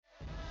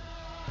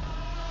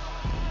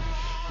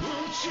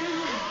Behind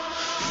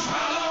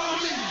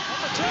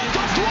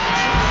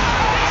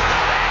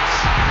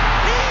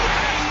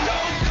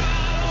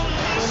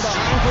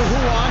for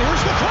Huan.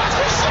 Here's the cross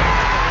for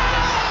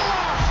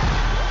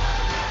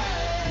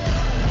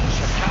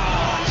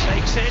Shakar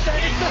takes it, and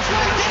it's the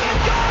flank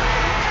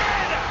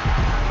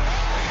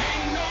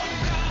and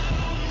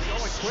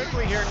going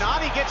quickly here.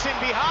 Nani gets in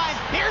behind.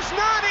 Here's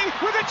Nani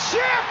with a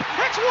chip.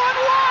 It's 1-1.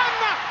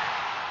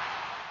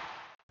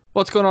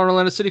 What's going on,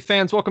 Orlando City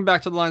fans? Welcome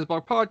back to the Lions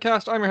Blog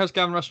Podcast. I'm your host,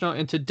 Gavin Rushno,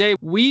 and today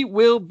we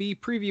will be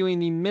previewing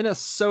the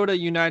Minnesota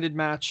United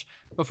match.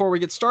 Before we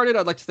get started,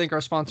 I'd like to thank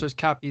our sponsors,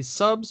 Cappy's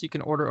Subs. You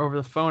can order over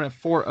the phone at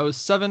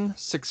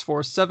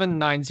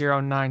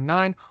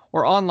 407-647-9099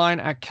 or online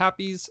at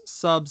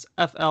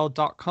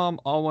cappyssubsfl.com,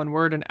 all one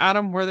word. And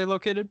Adam, where are they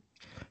located?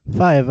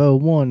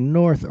 501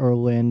 North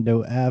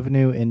Orlando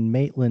Avenue in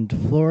Maitland,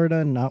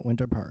 Florida, not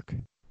Winter Park.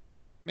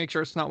 Make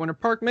sure it's not Winter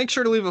Park. Make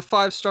sure to leave a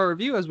 5-star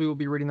review as we will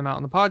be reading them out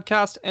on the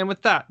podcast. And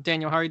with that,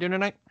 Daniel, how are you doing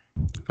tonight?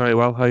 Very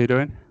well. How are you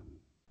doing?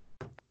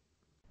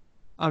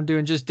 I'm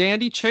doing just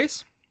dandy.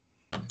 Chase?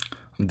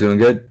 I'm doing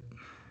good.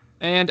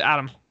 And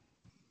Adam?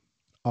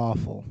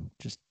 Awful.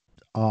 Just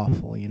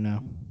awful, you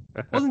know.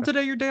 Wasn't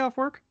today your day off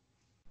work?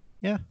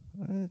 Yeah.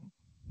 Is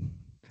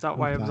that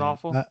why it was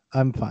awful?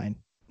 I'm fine.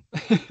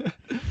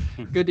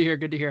 Good to hear.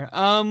 Good to hear.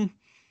 All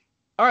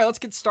right, let's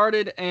get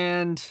started.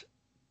 And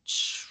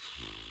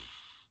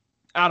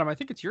Adam, I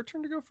think it's your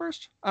turn to go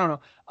first. I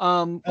don't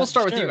know. We'll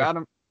start with you,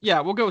 Adam.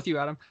 Yeah, we'll go with you,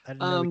 Adam. I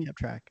didn't know we kept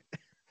track.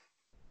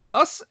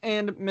 Us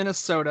and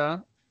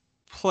Minnesota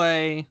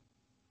play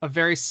a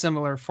very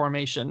similar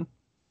formation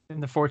in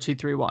the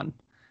 4-2-3-1,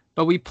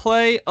 but we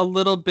play a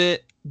little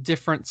bit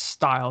different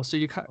style. So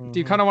do you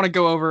kind of want to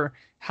go over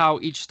how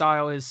each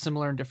style is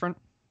similar and different?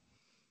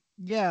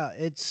 Yeah,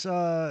 it's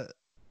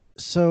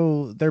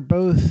so they're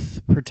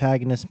both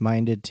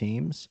protagonist-minded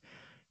teams,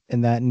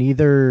 in that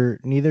neither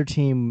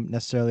team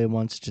necessarily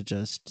wants to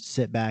just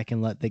sit back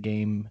and let the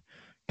game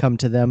come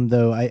to them.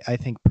 Though I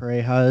think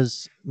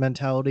Pareja's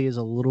mentality is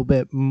a little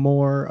bit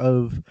more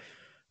of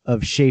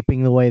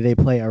shaping the way they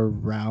play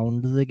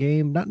around the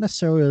game, not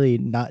necessarily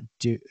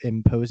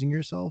imposing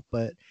yourself,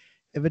 but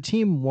if a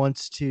team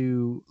wants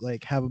to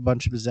like have a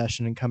bunch of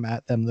possession and come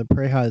at them, the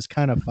Pareja is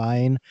kind of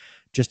fine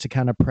just to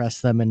kind of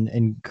press them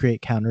and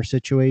create counter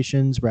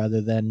situations rather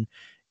than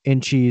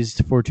Inchy's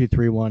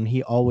 4-2-3-1.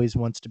 He always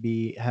wants to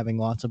be having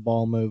lots of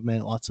ball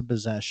movement, lots of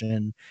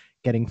possession,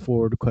 getting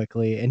forward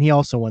quickly, and he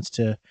also wants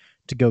to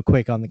go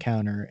quick on the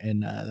counter.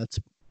 And that's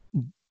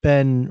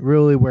been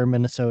really where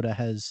Minnesota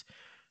has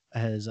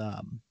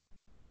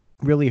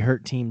really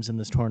hurt teams in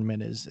this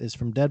tournament is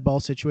from dead ball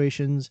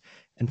situations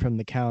and from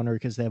the counter,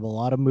 because they have a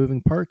lot of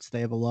moving parts.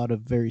 They have a lot of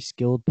very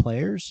skilled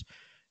players,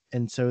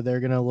 and so they're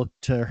going to look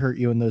to hurt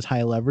you in those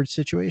high leverage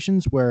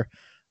situations where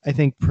I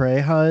think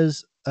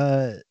Pareja's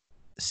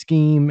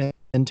scheme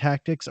and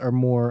tactics are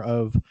more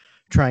of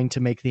trying to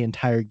make the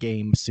entire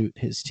game suit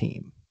his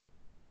team.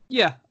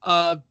 Yeah,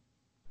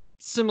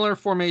 similar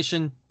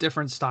formation,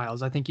 different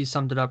styles. I think you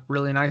summed it up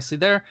really nicely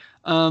there.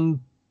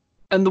 And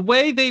the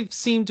way they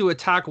seem to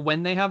attack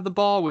when they have the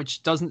ball,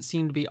 which doesn't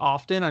seem to be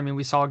often. I mean,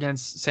 we saw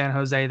against San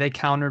Jose, they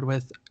countered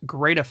with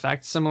great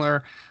effect,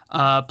 similar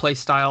play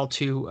style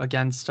to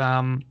against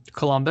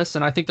Columbus.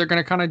 And I think they're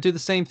going to kind of do the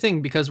same thing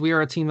because we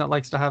are a team that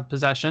likes to have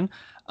possession.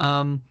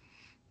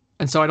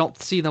 And so I don't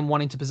see them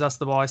wanting to possess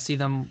the ball. I see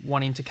them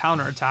wanting to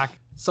counterattack,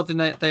 something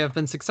that they have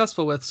been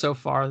successful with so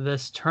far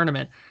this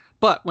tournament.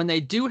 But when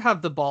they do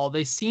have the ball,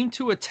 they seem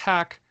to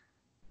attack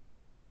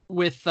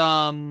with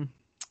their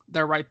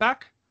right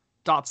back,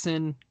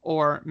 Dotson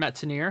or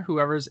Métanire,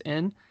 whoever's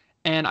in.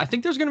 And I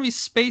think there's going to be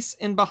space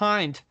in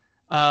behind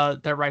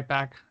their right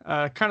back,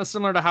 kind of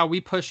similar to how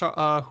we push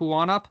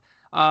Huan up.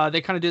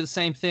 They kind of do the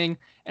same thing.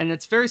 And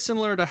it's very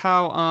similar to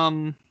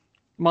how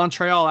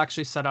Montreal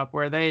actually set up,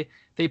 where they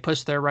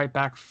push their right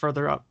back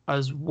further up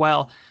as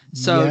well.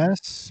 So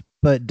yes,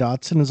 but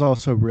Dotson is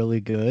also really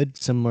good,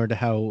 similar to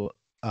how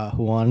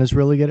Huan is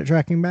really good at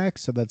tracking back.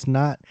 So that's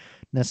not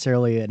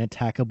necessarily an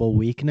attackable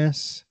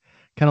weakness.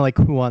 Kind of like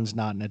Huan's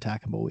not an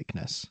attackable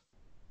weakness,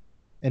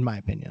 in my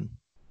opinion.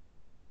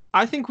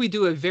 I think we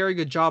do a very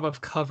good job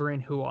of covering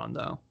Huan,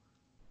 though.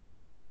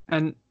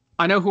 And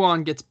I know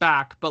Huan gets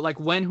back, but like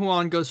when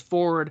Huan goes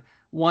forward,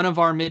 one of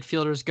our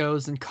midfielders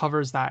goes and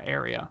covers that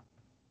area.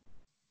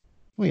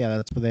 Well, yeah,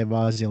 that's what they have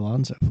Ozzy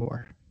Alonso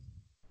for.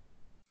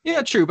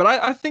 Yeah, true. But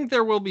I think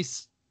there will be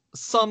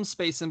some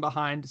space in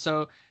behind.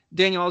 So,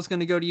 Daniel, I was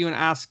going to go to you and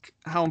ask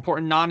how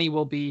important Nani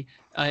will be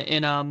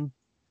in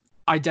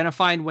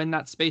identifying when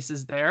that space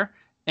is there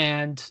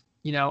and,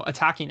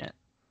 attacking it.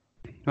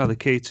 Well, the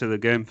key to the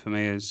game for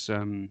me is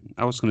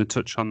I was going to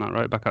touch on that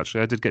right back,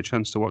 actually. I did get a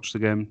chance to watch the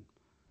game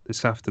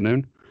this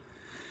afternoon.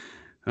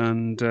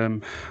 And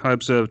I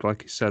observed,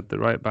 like you said, the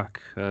right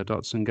back,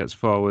 Dotson, gets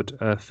forward.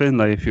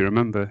 Finlay, if you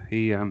remember,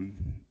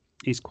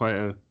 he's quite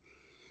a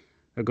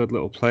good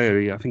little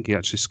player. I think he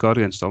actually scored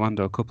against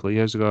Orlando a couple of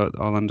years ago at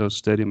Orlando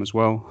Stadium as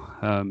well.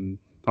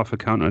 off a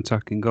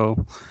counter-attacking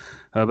goal.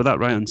 But that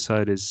right-hand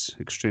side is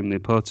extremely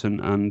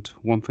important. And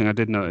one thing I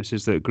did notice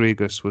is that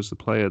Grigas was the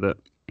player that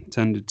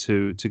tended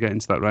to get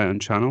into that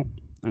right-hand channel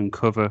and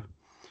cover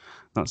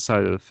that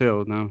side of the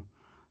field. Now,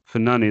 for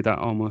Nani, that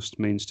almost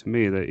means to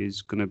me that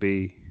he's going to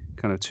be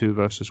kind of 2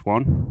 versus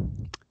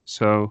 1.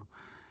 So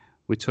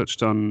we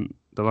touched on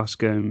the last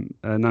game,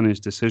 Nani's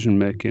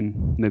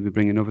decision-making, maybe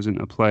bringing others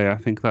into play. I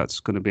think that's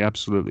going to be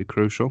absolutely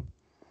crucial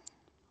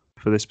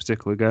for this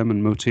particular game,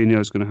 and Moutinho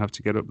is going to have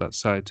to get up that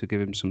side to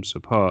give him some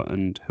support,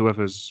 and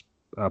whoever's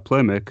our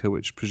playmaker,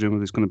 which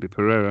presumably is going to be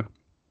Pereira,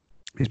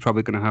 he's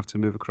probably going to have to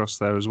move across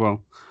there as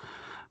well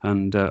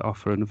and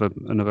offer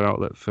another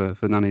outlet for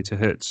Nani to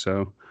hit.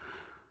 So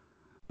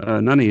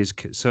Nani is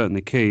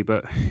certainly key,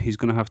 but he's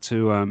going to have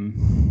to.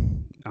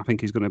 I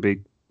think he's going to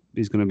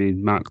be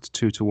marked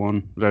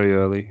 2-1 very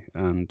early,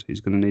 and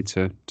he's going to need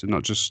to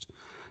not just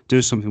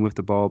do something with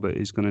the ball, but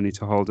he's going to need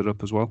to hold it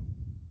up as well.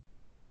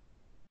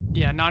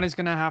 Yeah, Nani's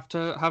going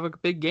to have a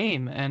big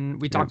game,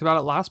 and we talked about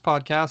it last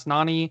podcast.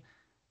 Nani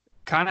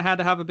kind of had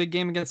to have a big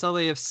game against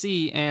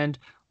LAFC, and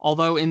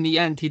although in the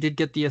end he did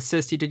get the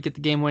assist, he did get the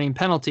game-winning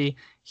penalty,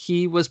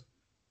 he was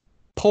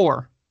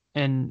poor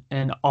in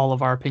all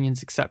of our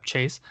opinions except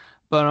Chase.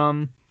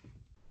 But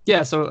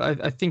yeah, so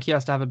I think he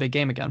has to have a big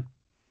game again.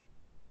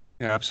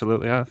 Yeah,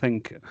 absolutely. I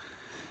think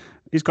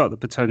he's got the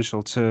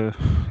potential to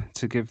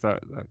give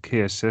that key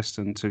assist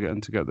and to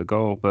get the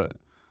goal, but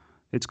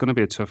it's going to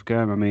be a tough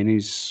game. I mean,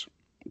 he's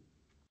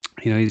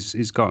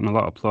gotten a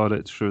lot of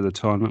plaudits through the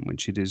tournament,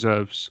 which he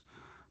deserves.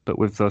 But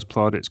with those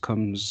plaudits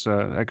comes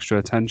extra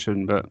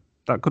attention. But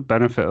that could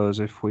benefit us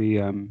if we,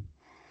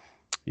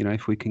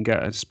 if we can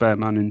get a spare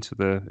man into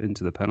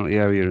the penalty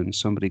area and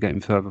somebody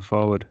getting further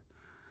forward.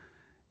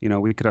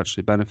 We could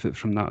actually benefit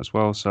from that as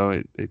well. So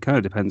it kind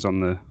of depends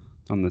on the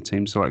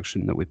team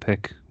selection that we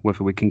pick,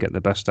 whether we can get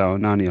the best out of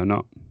Nani or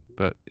not.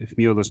 But if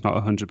Mueller's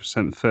not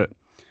 100% fit,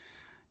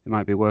 it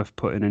might be worth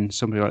putting in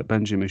somebody like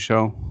Benji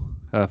Michel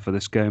for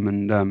this game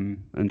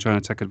and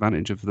trying to take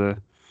advantage of the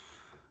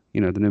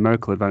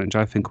numerical advantage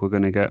I think we're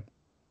going to get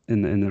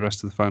in the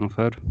rest of the final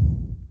third.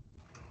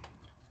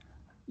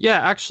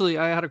 Yeah, actually,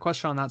 I had a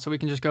question on that, so we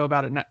can just go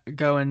about it,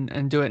 go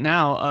and do it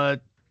now.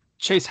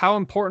 Chase, how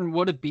important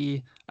would it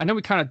be? I know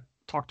we kind of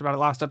talked about it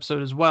last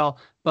episode as well,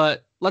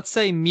 but let's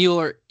say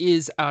Mueller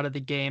is out of the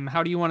game.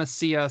 How do you want to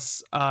see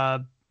us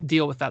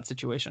deal with that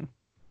situation?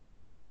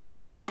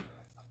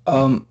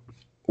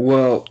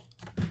 Well,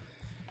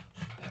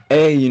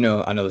 I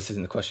know this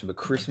isn't the question, but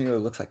Chris Mueller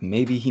looks like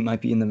maybe he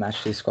might be in the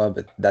matchday squad,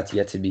 but that's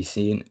yet to be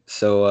seen.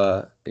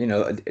 So,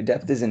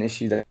 depth is an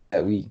issue that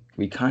we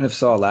kind of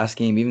saw last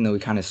game. Even though we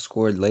kind of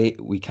scored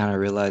late, we kind of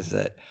realized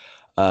that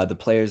the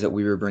players that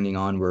we were bringing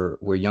on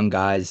were young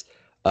guys,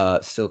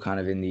 still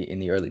kind of in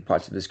the early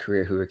parts of his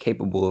career, who are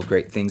capable of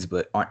great things,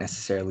 but aren't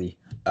necessarily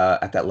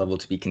at that level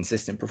to be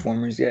consistent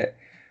performers yet.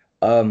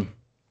 And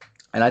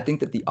I think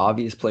that the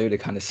obvious player to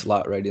kind of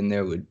slot right in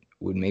there would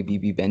maybe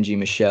be Benji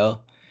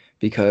Michel,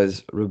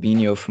 because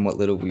Robinho, from what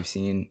little we've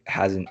seen,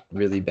 hasn't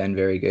really been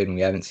very good, and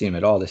we haven't seen him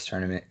at all this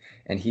tournament.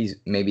 And he's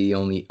maybe the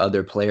only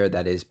other player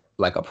that is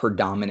like a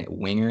predominant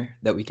winger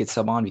that we could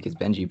sub on, because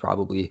Benji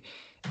probably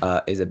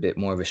is a bit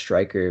more of a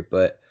striker.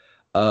 But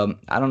I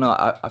don't know.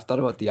 I've thought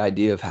about the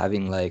idea of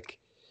having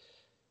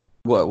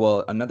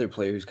another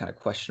player who's kind of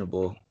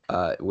questionable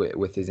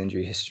with his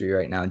injury history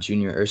right now,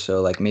 Junior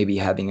Urso, like maybe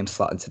having him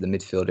slot into the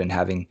midfield and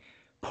having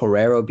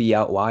Pereira be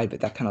out wide, but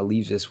that kind of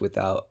leaves us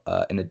without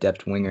an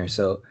adept winger.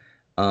 So,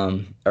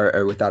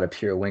 or without a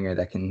pure winger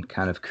that can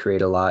kind of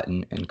create a lot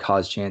and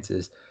cause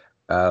chances,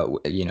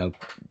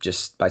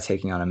 just by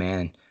taking on a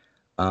man.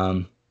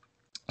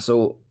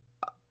 So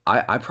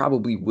I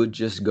probably would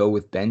just go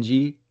with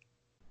Benji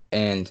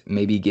and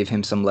maybe give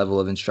him some level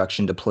of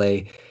instruction to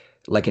play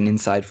like an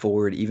inside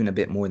forward, even a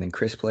bit more than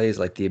Chris plays,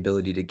 like the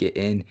ability to get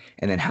in,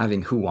 and then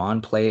having Juan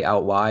play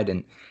out wide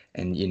and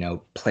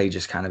play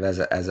just kind of as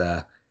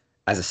a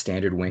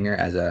standard winger,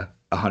 as a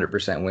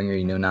 100%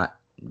 winger, not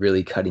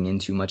really cutting in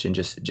too much and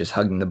just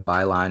hugging the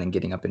byline and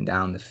getting up and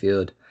down the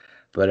field.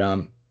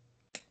 But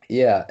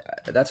yeah,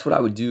 that's what I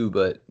would do.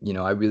 But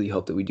I really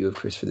hope that we do have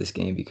Chris for this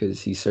game,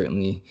 because he's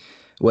certainly,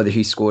 whether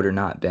he scored or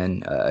not,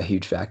 been a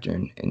huge factor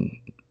in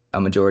a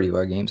majority of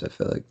our games, I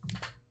feel like.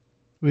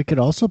 We could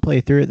also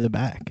play through at the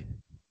back,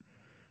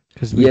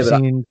 because we've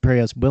seen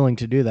Pereira's willing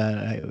to do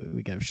that.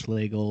 We got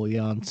Schlegel,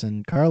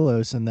 Janssen,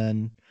 Carlos, and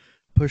then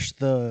push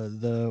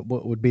the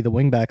what would be the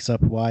wingbacks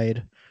up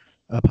wide,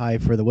 up high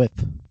for the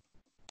width.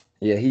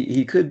 Yeah,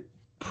 he could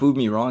prove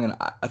me wrong, and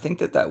I think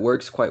that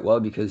works quite well,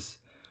 because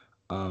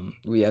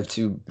we have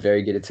two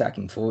very good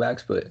attacking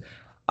fullbacks. But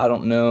I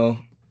don't know,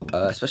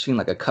 especially in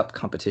like a cup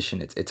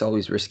competition, it's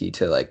always risky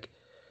to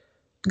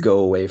go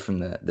away from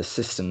the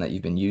system that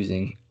you've been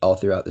using all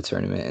throughout the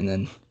tournament and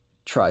then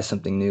try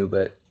something new.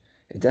 But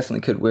it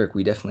definitely could work.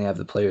 We definitely have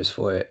the players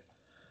for it.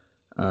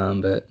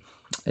 But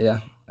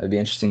yeah, it'd be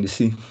interesting to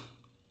see.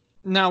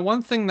 Now,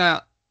 one thing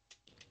that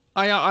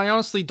I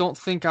honestly don't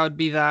think I would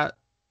be that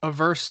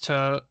averse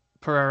to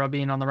Pereira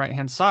being on the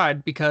right-hand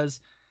side,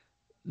 because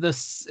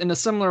this in a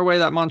similar way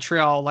that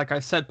Montreal, like I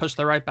said, pushed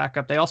their right back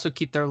up, they also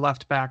keep their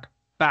left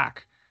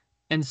back.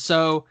 And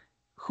so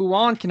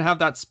Juan can have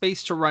that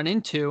space to run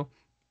into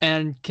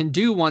and can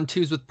do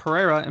 1-2s with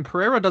Pereira, and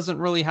Pereira doesn't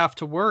really have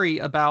to worry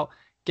about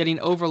getting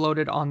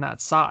overloaded on that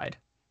side.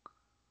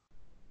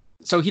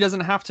 So he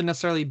doesn't have to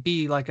necessarily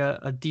be like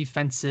a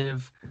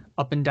defensive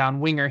up and down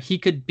winger. He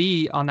could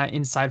be on that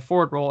inside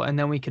forward role, and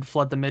then we could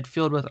flood the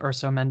midfield with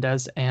Urso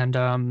Mendez and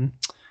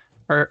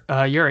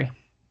Yuri.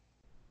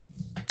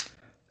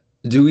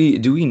 Do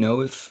we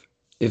know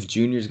if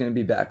Junior's going to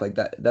be back? Like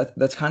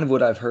that's kind of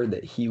what I've heard,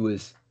 that he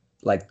was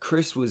like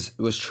Chris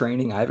was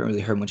training. I haven't really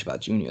heard much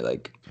about Junior.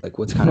 Like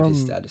what's kind of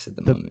his status at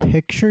the moment? The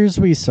pictures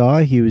we saw,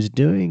 he was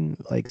doing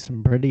like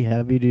some pretty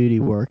heavy duty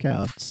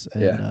workouts,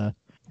 and Yeah.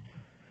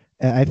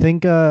 I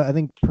think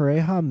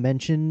Pareja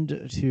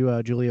mentioned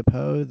to Julia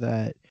Poe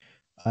that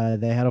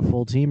they had a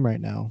full team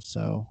right now.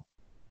 So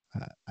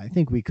I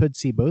think we could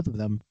see both of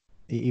them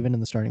even in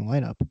the starting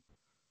lineup.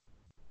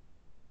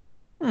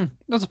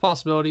 That's a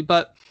possibility,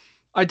 but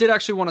I did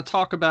actually want to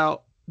talk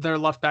about their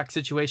left back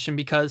situation,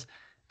 because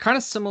kind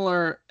of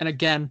similar, and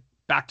again,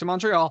 back to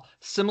Montreal,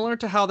 similar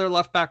to how their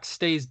left back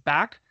stays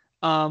back.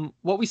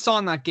 What we saw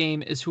in that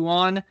game is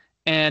Juan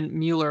and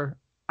Mueller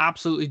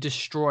absolutely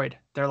destroyed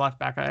their left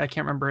back. I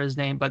can't remember his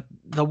name, but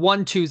the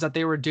 1-2s that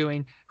they were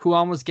doing,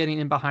 Juan was getting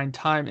in behind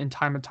time and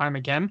time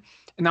again.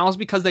 And that was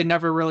because they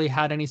never really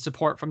had any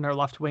support from their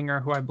left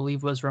winger, who I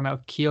believe was Romeo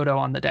Kyoto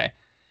on the day.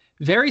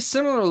 Very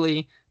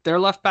similarly, their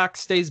left back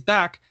stays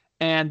back,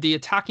 and the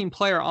attacking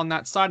player on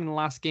that side in the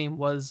last game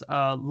was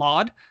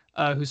Laud,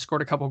 who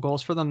scored a couple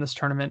goals for them this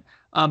tournament.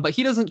 But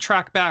he doesn't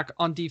track back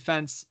on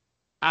defense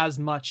as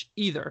much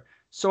either.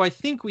 So I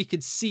think we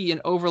could see an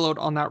overload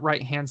on that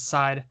right-hand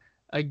side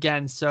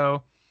again.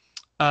 So,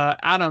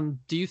 Adam,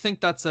 do you think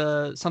that's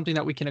something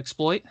that we can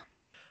exploit?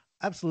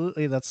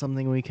 Absolutely, that's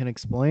something we can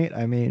exploit.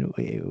 I mean,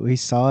 we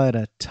saw it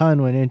a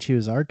ton when Inchy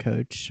was our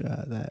coach,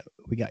 that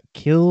we got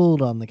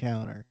killed on the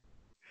counter.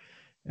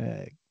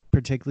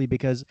 Particularly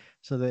because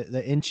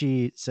the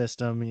Inchy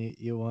system,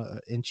 you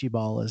want Inchy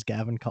ball, as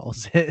Gavin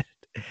calls it.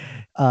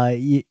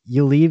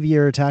 You leave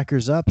your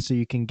attackers up so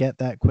you can get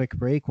that quick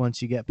break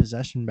once you get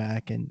possession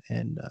back, and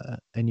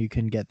you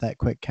can get that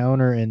quick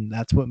counter, and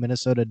that's what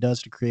Minnesota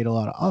does to create a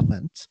lot of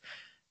offense.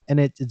 And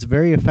it's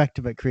very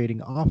effective at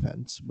creating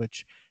offense,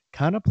 which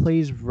kind of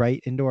plays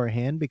right into our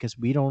hand because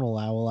we don't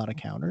allow a lot of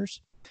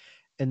counters,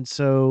 and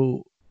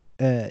so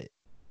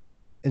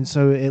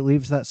it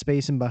leaves that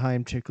space in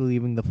behind, particularly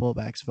leaving the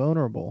fullbacks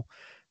vulnerable,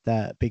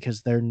 that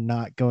because they're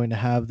not going to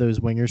have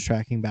those wingers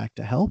tracking back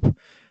to help.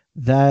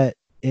 That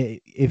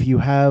if you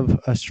have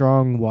a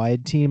strong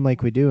wide team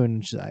like we do,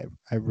 and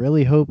I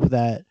really hope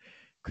that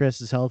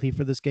Chris is healthy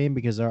for this game,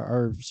 because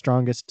our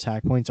strongest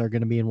attack points are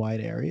going to be in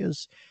wide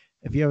areas.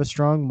 If you have a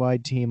strong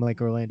wide team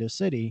like Orlando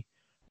City,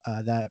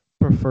 that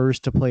prefers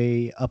to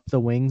play up the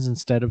wings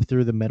instead of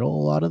through the middle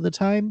a lot of the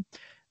time,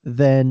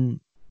 then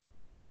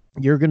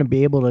you're going to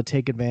be able to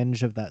take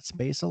advantage of that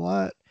space a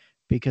lot,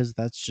 because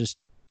that's just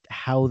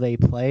how they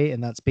play,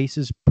 and that space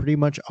is pretty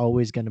much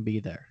always going to be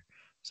there.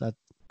 So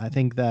I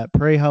think that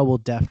Pareja will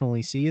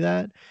definitely see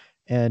that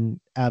and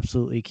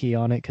absolutely key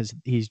on it, because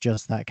he's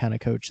just that kind of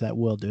coach that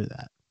will do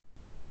that.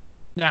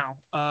 Now,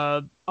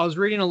 I was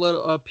reading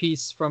a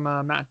piece from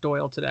Matt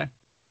Doyle today,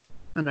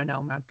 and I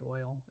know Matt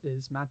Doyle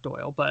is Matt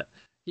Doyle, but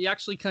he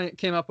actually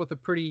came up with a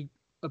pretty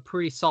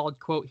solid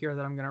quote here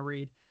that I'm going to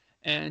read.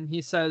 And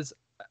he says,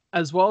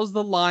 as well as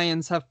the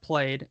Lions have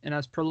played, and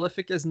as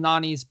prolific as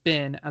Nani's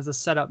been as a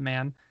setup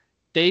man,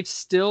 they've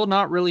still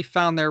not really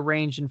found their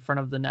range in front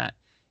of the net.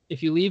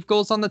 If you leave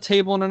goals on the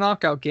table in a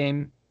knockout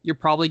game, you're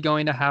probably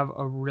going to have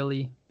a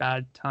really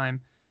bad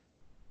time.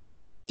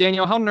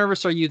 Daniel, how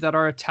nervous are you that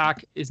our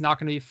attack is not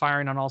going to be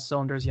firing on all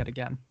cylinders yet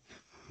again?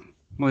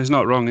 Well, he's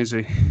not wrong, is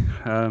he?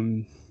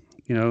 An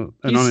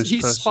honest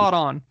he's person. Spot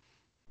on.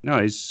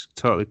 No, he's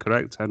totally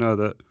correct. I know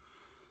that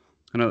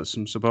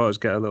some supporters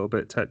get a little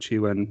bit touchy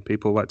when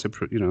people like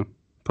to,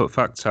 put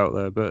facts out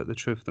there. But the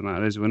truth of the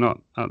matter is, we're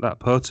not that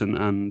potent.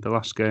 And the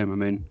last game, I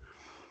mean,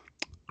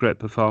 great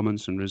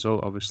performance and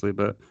result, obviously,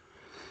 but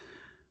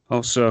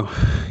also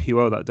you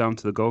owe that down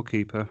to the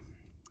goalkeeper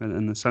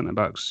and the centre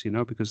backs,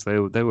 because they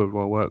were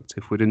well worked.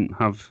 If we didn't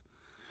have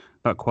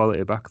that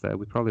quality back there,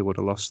 we probably would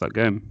have lost that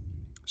game.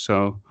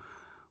 So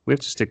we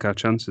have to stick our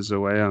chances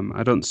away.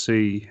 I don't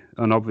see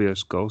an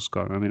obvious goal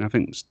scorer. I mean, I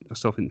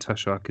still think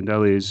Tasha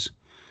Akindele is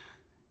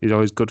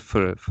always good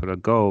for a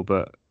goal,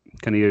 but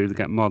can he really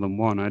get more than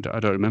one? I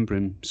don't remember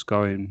him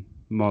scoring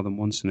more than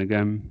once in a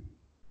game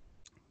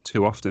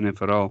too often,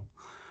 if at all.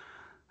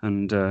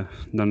 And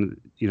then,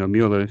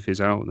 Mueller, if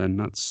he's out, then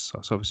that's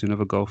obviously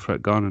another goal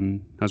threat gone.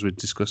 And as we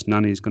discussed,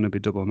 Nani is going to be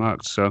double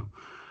marked. So,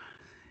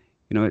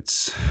 we're going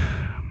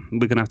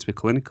to have to be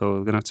clinical.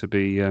 We're going to have to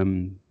be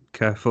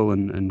careful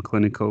and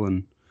clinical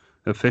and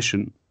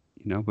efficient.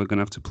 We're going to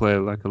have to play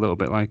like a little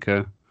bit like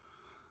a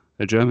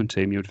German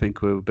team. You would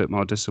think with a bit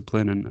more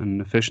discipline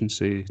and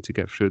efficiency to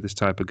get through this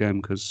type of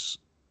game, because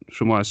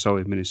from what I saw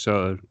with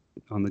Minnesota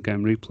on the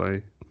game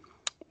replay,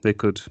 they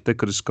could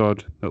have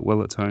scored at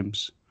will at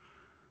times.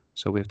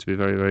 So we have to be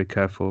very, very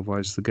careful,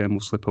 otherwise the game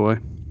will slip away.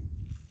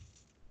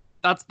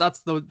 That's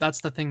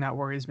the thing that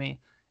worries me.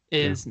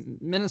 Is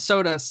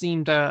Minnesota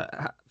seemed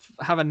to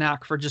have a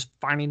knack for just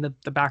finding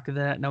the back of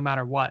the net no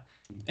matter what.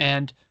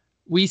 And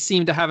we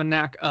seem to have a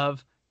knack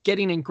of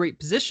getting in great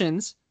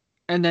positions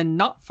and then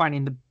not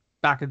finding the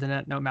back of the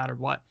net no matter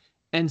what.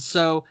 And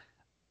so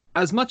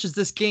as much as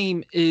this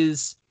game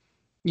is,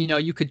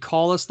 you could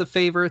call us the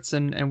favorites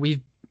and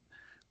we've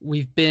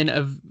been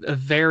a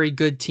very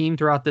good team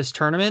throughout this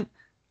tournament.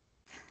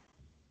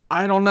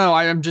 I don't know.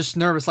 I am just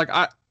nervous.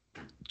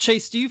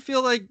 Chase, do you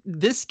feel like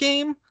this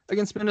game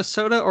against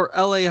Minnesota or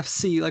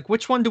LAFC, like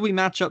which one do we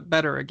match up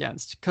better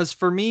against? Because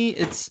for me,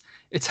 it's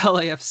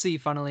LAFC,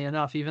 funnily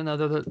enough, even though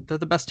they're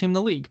the best team in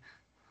the league.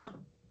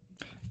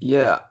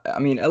 Yeah, I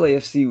mean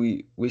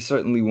LAFC, we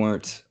certainly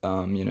weren't.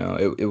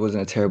 It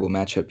wasn't a terrible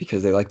matchup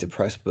because they like to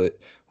press, but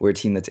we're a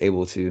team that's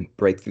able to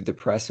break through the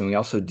press, and we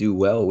also do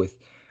well with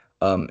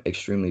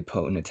extremely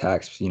potent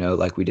attacks.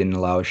 Like we didn't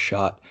allow a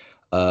shot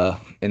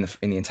in the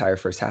entire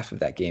first half of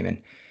that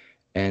game,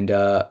 and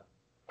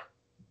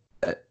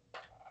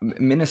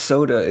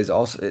Minnesota is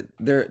also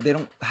they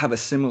don't have a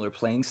similar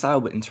playing style,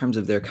 but in terms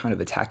of their kind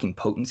of attacking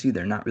potency,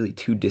 they're not really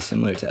too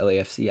dissimilar to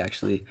LAFC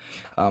actually.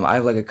 I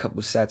have like a couple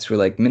of stats where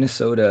like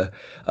Minnesota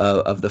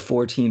of the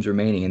 4 teams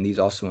remaining, and these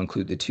also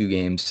include the 2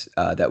 games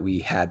that we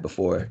had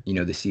before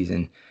the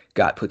season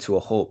got put to a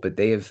halt, but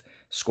they have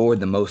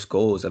scored the most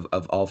goals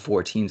of all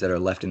 4 teams that are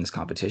left in this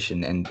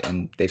competition,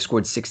 and they've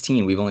scored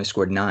 16. We've only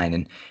scored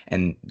 9,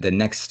 and the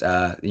next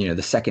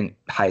the second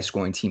highest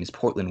scoring team is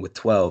Portland with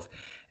 12.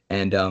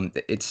 And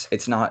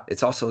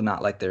it's also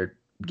not like they're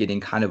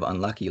getting kind of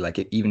unlucky. Like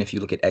even if you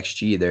look at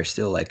XG, they're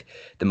still like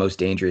the most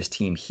dangerous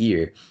team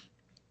here.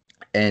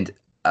 And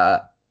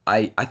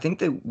I think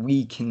that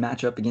we can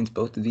match up against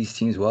both of these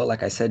teams well.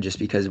 Like I said, just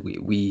because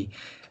we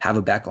have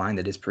a back line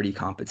that is pretty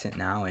competent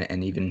now,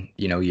 and even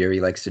Yuri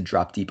likes to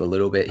drop deep a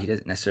little bit. He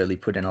doesn't necessarily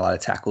put in a lot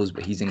of tackles,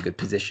 but he's in good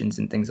positions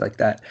and things like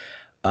that.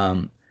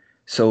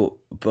 So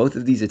both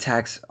of these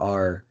attacks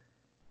are.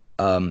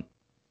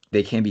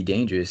 They can be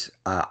dangerous.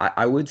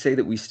 I would say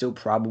that we still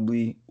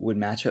probably would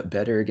match up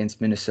better against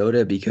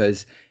Minnesota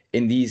because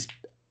in these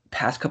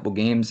past couple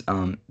games,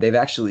 they've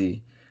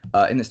actually,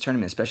 in this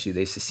tournament especially,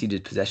 they've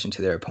ceded possession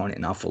to their opponent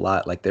an awful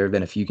lot. Like there have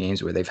been a few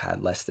games where they've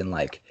had less than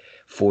like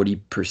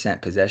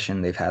 40%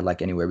 possession. They've had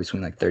like anywhere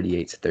between like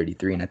 38 to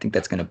 33. And I think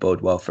that's going to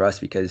bode well for us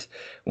because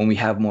when we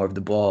have more of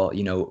the ball,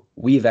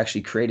 we have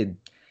actually created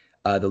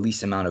the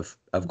least amount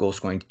of goal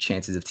scoring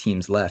chances of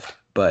teams left.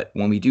 But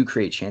when we do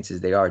create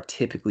chances, they are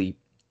typically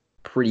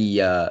pretty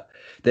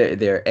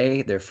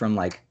they're from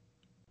like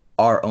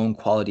our own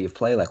quality of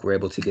play. Like we're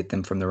able to get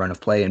them from the run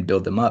of play and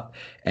build them up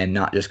and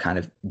not just kind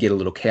of get a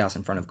little chaos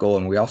in front of goal.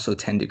 And we also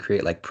tend to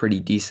create like pretty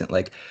decent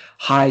like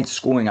high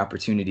scoring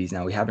opportunities.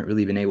 Now we haven't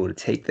really been able to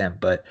take them,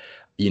 but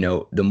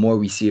the more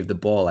we see of the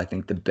ball, I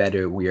think the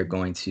better we are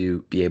going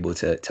to be able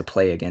to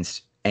play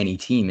against any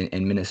team.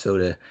 In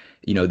Minnesota,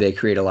 they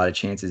create a lot of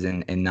chances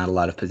and not a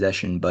lot of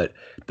possession, but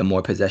the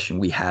more possession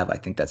we have, I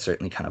think that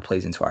certainly kind of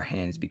plays into our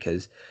hands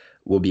because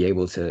we'll be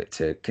able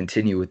to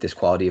continue with this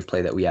quality of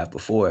play that we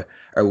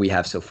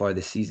have so far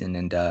this season,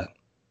 and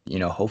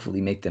hopefully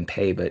make them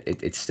pay. But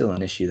it's still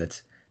an issue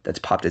that's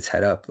popped its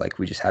head up. Like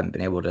we just haven't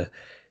been able to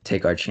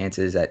take our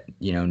chances at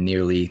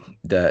nearly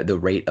the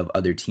rate of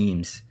other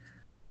teams.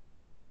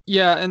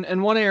 Yeah,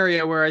 and one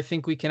area where I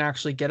think we can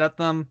actually get at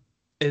them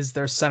is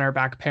their center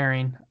back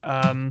pairing.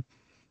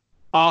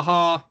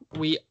 Aja,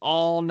 we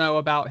all know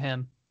about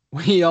him.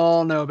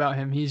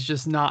 He's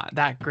just not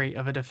that great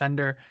of a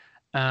defender.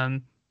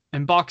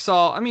 And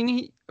Boxall,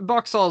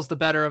 Boxall is the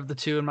better of the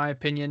two, in my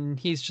opinion.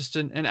 He's just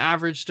an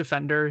average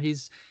defender.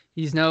 He's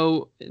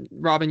no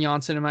Robin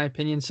Johnson, in my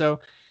opinion. So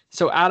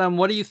Adam,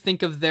 what do you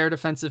think of their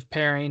defensive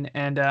pairing,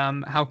 and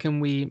how can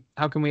we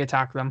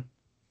attack them?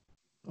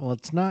 Well,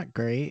 it's not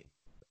great,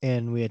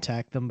 and we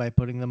attack them by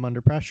putting them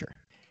under pressure.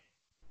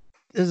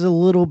 There's a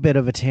little bit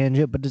of a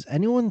tangent, but does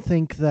anyone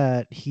think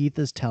that Heath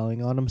is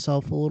telling on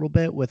himself a little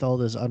bit with all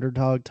this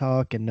underdog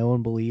talk and no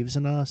one believes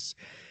in us?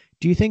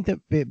 Do you think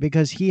that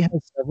because he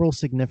has several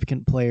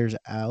significant players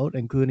out,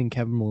 including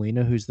Kevin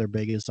Molina, who's their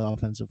biggest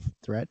offensive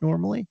threat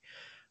normally,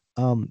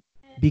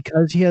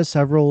 because he has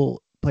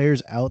several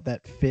players out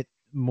that fit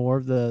more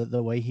of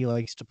the way he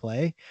likes to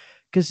play?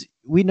 Because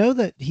we know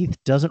that Heath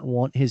doesn't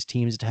want his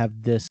teams to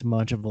have this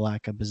much of a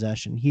lack of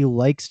possession. He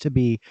likes to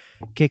be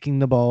kicking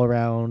the ball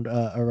around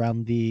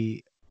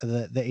the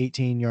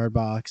 18-yard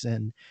box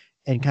and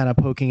kind of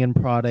poking and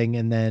prodding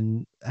and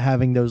then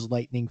having those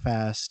lightning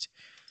fast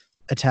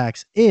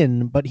attacks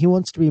in, but he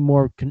wants to be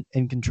more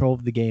in control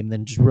of the game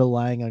than just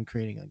relying on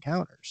creating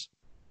encounters.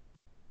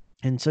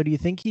 And so do you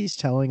think he's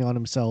telling on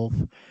himself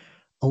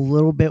a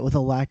little bit with a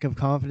lack of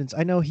confidence?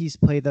 I know he's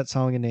played that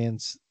song and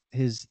dance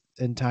his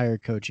entire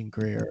coaching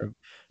career of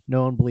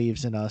no one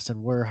believes in us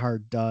and we're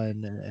hard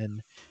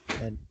done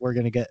and we're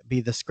going to be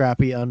the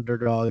scrappy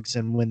underdogs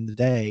and win the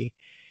day.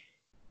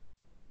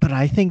 But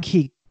I think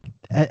he,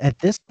 at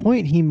this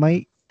point, he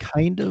might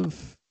kind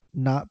of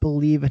not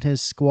believe in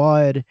his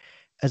squad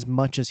as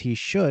much as he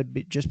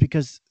should, just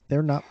because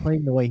they're not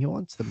playing the way he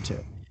wants them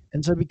to.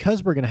 And so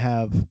because we're going to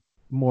have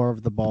more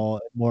of the ball,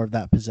 more of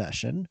that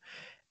possession,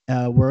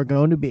 we're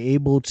going to be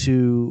able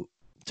to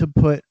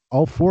put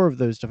all four of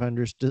those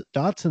defenders.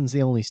 Dotson's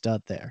the only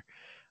stud there.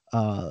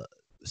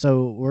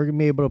 So we're going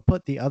to be able to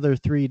put the other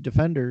three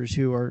defenders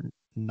who are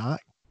not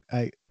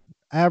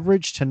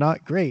average to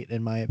not great,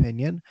 in my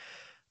opinion,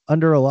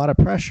 under a lot of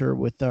pressure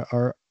with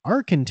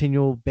our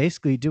continual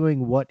basically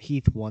doing what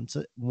Heath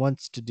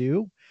wants to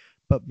do.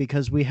 But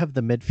because we have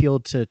the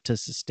midfield to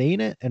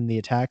sustain it and the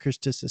attackers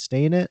to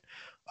sustain it,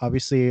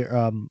 obviously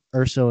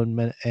Urso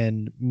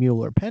and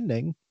Mueller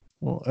pending.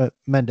 Well,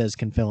 Mendez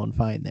can fill in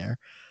fine there.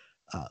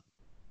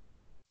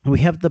 We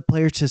have the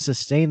players to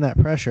sustain that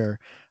pressure.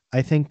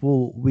 I think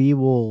we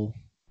will.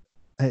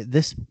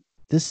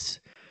 This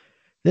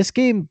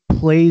game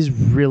plays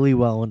really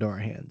well into our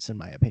hands, in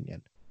my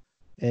opinion.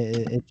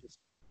 It just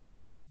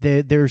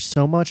there's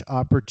so much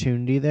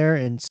opportunity there,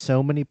 and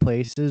so many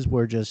places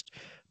where just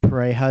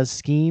Pareja's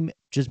scheme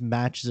just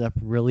matches up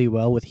really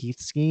well with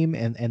Heath's scheme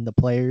and the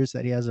players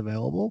that he has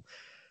available.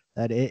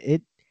 That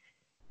it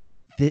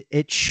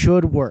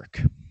should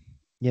work.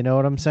 You know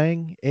what I'm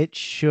saying? It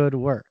should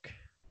work.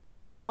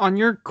 On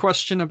your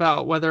question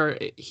about whether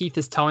Heath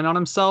is telling on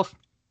himself,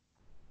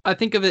 I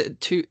think of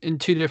it in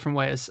two different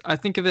ways. I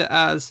think of it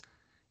as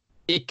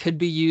it could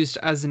be used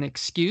as an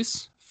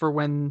excuse for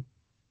when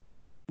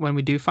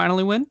we do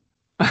finally win.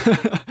 We've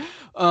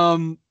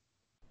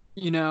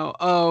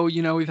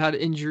had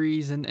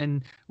injuries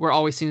and we're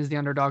always seen as the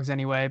underdogs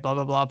anyway, blah,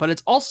 blah, blah. But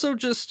it's also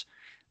just,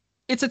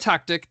 it's a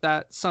tactic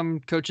that some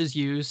coaches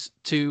use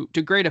to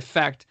great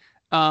effect,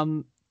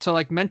 to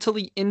like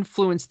mentally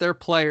influence their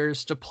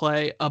players to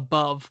play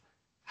above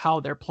how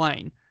they're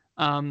playing.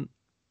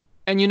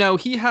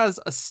 He has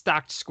a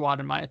stacked squad,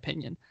 in my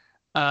opinion.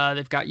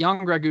 They've got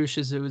young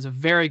Gregushas, who is a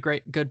very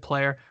good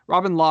player.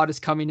 Robin Lod is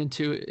coming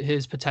into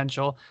his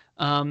potential.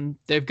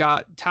 They've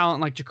got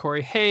talent like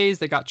Ja'Cory Hayes.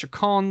 They got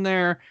Chacon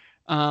there.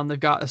 They've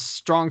got a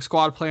strong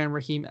squad player in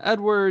Raheem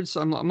Edwards.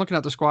 I'm looking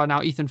at the squad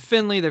now. Ethan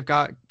Finley. They've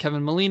got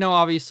Kevin Molino,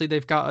 obviously.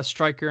 They've got a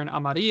striker in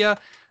Amaria.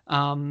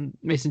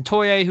 Mason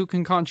Toye, who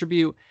can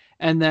contribute.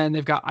 And then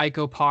they've got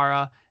Aiko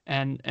Para.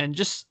 And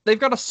just they've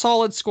got a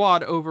solid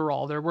squad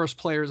overall. Their worst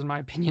players, in my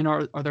opinion,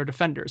 are their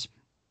defenders.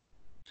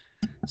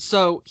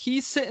 So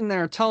he's sitting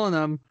there telling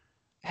them,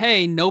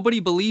 hey, nobody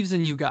believes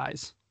in you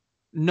guys.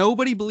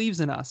 Nobody believes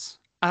in us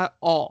at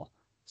all.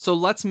 So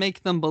let's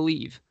make them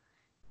believe.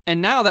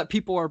 And now that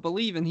people are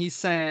believing, he's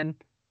saying,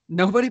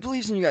 nobody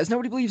believes in you guys.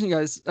 Nobody believes in you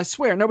guys. I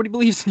swear, nobody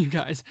believes in you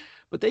guys.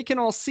 But they can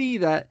all see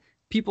that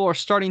people are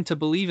starting to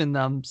believe in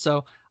them.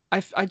 So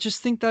I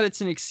just think that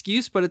it's an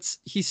excuse, but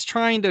he's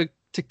trying to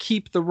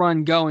keep the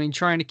run going,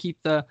 trying to keep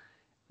the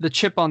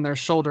chip on their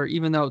shoulder,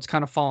 even though it's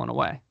kind of fallen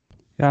away.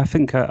 Yeah, I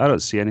think I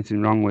don't see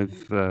anything wrong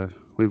with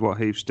what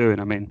Heath's doing.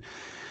 I mean,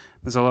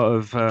 there's a lot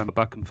of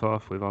back and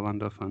forth with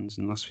Orlando fans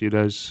in the last few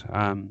days.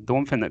 The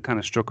one thing that kind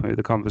of struck me with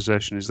the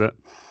conversation is that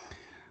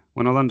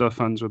when Orlando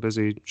fans were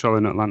busy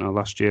trolling Atlanta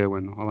last year,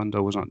 when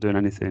Orlando was not doing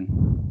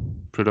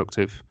anything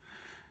productive,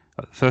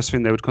 the first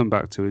thing they would come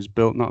back to is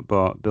built, not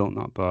bought, built,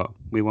 not bought.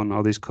 We won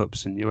all these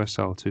cups in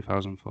USL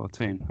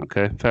 2014.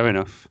 Okay, fair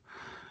enough.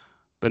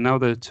 But now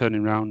they're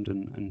turning around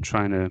and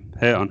trying to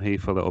hate on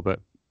Heath a little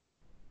bit.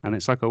 And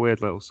it's like a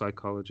weird little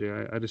psychology.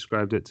 I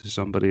described it to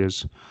somebody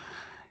as,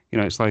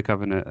 it's like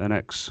having an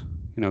ex,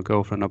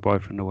 girlfriend or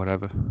boyfriend or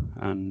whatever.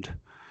 And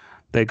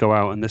they go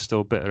out and they're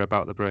still bitter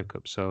about the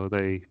breakup. So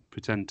they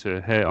pretend to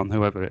hate on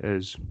whoever it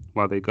is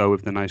while they go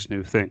with the nice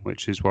new thing,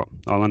 which is what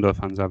Orlando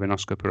fans have in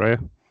Oscar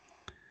Pareja.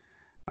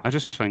 I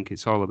just think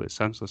it's all a bit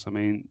senseless. I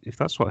mean, if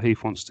that's what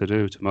Heath wants to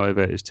do to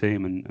motivate his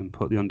team and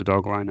put the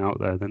underdog line out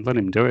there, then let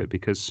him do it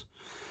because,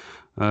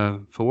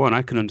 for one,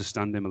 I can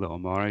understand him a little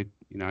more. I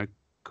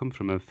come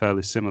from a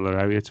fairly similar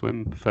area to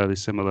him, fairly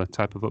similar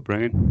type of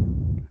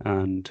upbringing.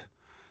 And,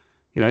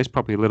 there's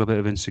probably a little bit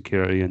of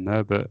insecurity in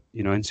there, but,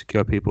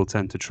 insecure people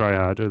tend to try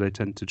harder. They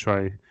tend to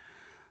try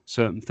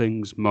certain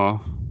things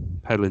more,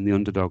 peddling the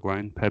underdog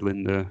line,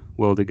 peddling the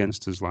world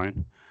against us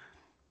line.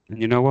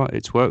 And you know what?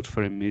 It's worked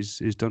for him. He's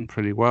done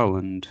pretty well,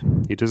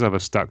 and he does have a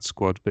stacked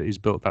squad, but he's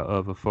built that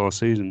over 4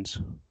 seasons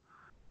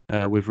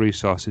with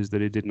resources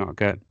that he did not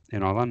get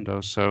in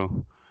Orlando.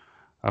 So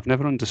I've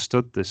never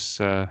understood this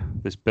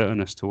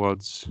bitterness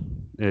towards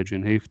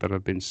Adrian Heath that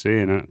I've been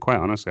seeing. And quite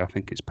honestly, I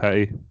think it's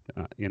petty.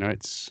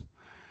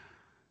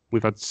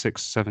 We've had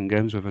 6-7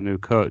 games with a new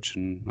coach,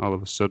 and all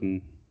of a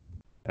sudden,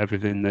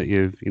 everything that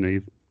you've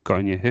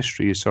got in your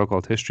history, your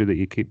so-called history that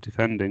you keep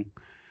defending,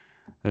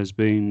 has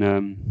been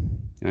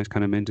it's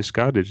kind of been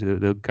discarded.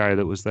 The guy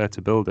that was there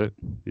to build it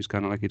is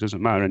kind of like he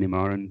doesn't matter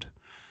anymore, and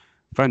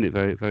I find it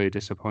very, very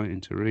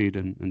disappointing to read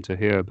and to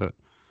hear. But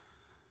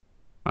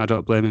I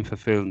don't blame him for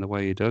feeling the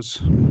way he does,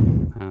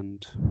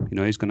 and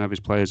he's going to have his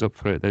players up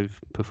for it. They've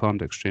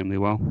performed extremely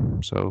well,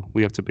 so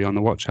we have to be on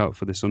the watch out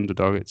for this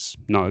underdog. It's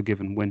not a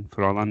given win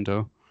for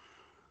Orlando,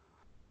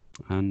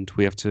 and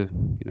we have to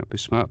be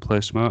smart, play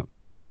smart.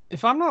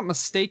 If I'm not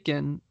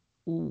mistaken,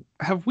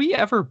 have we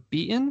ever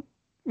beaten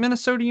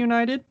Minnesota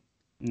United?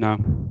 No,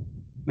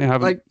 we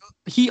haven't. Like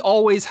he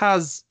always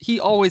has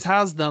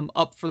them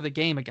up for the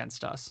game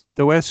against us.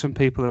 The way some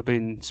people have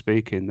been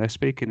speaking, they're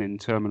speaking in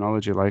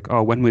terminology like,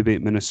 oh, when we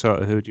beat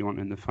Minnesota, who do you want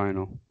in the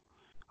final?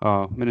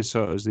 Oh,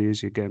 Minnesota's the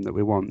easier game that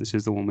we want. This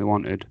is the one we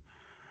wanted.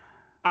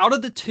 Out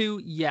of the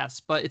two, yes,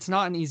 but it's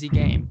not an easy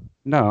game.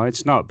 No,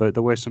 it's not. But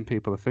the way some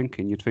people are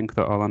thinking, you'd think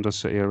that Orlando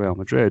City are Real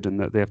Madrid and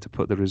that they have to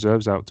put the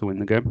reserves out to win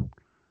the game.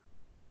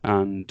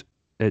 And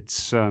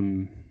it's,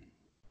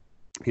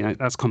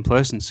 that's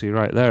complacency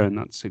right there. And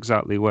that's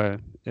exactly where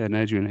an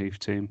Adrian Heath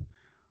team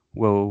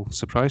will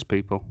surprise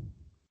people.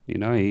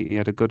 He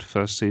had a good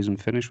first season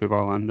finish with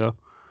Orlando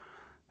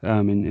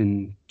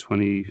in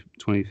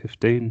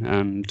 2015.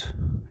 And,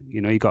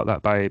 he got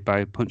that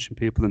by punching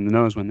people in the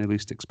nose when they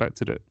least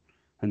expected it.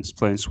 And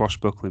playing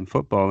swashbuckling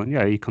football. And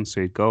yeah, he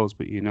conceded goals,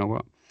 but you know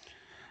what?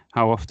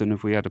 How often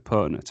have we had a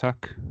potent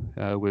attack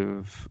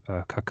with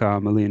Kaká,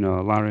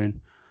 Molino,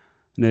 Larin,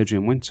 and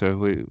Adrian Winter?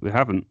 We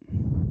haven't.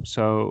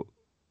 So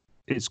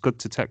it's good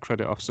to take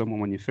credit off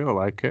someone when you feel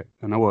like it.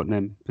 And I won't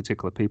name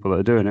particular people that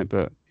are doing it,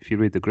 but if you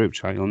read the group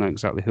chat, you'll know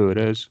exactly who it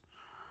is.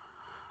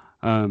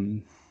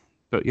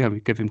 But yeah,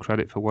 we give him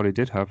credit for what he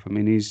did have. I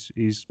mean,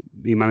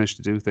 he managed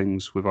to do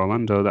things with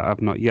Orlando that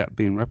have not yet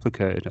been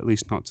replicated, at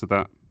least not to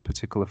that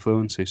particular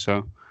fluency.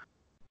 So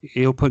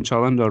he'll punch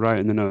Orlando right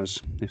in the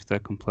nose if they're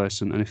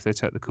complacent, and if they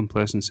take the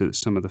complacency that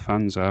some of the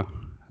fans are,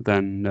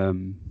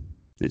 then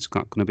it's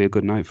not going to be a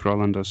good night for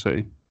Orlando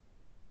City.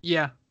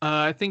 Yeah,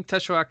 I think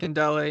Tesho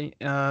Akindele,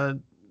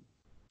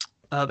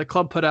 the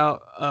club put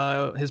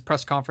out his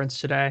press conference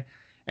today,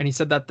 and he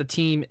said that the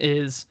team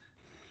is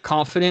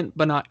confident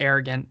but not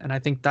arrogant, and I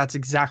think that's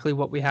exactly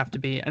what we have to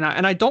be. And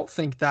I don't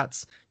think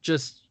that's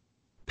just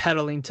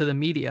peddling to the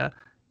media.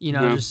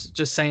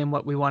 Just saying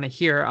what we want to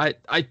hear.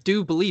 I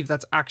do believe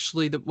that's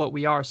actually what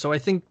we are. So I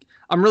think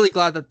I'm really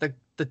glad that the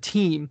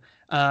team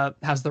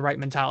has the right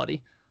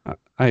mentality.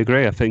 I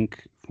agree. I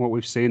think what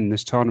we've seen in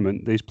this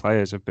tournament, these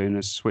players have been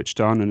as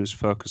switched on and as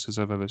focused as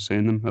I've ever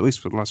seen them, at least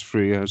for the last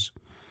 3 years.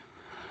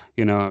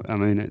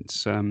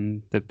 It's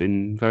they've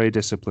been very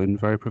disciplined,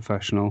 very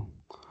professional.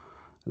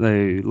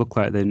 They look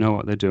like they know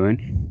what they're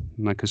doing,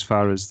 like as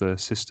far as the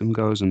system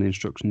goes and the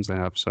instructions they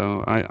have.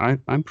 So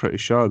I'm pretty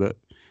sure that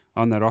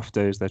on their off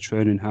days, they're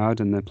training hard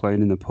and they're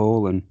playing in the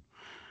pool and,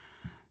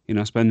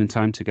 spending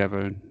time together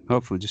and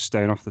hopefully just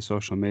staying off the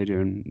social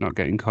media and not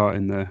getting caught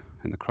in the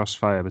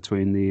crossfire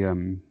between the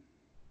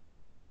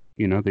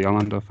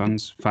Orlando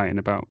fans fighting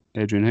about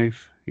Adrian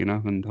Heath,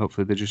 and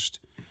hopefully they just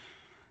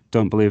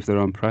don't believe their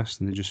own press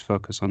and they just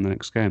focus on the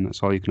next game.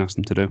 That's all you can ask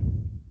them to do.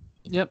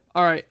 Yep.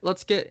 All right.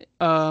 Let's get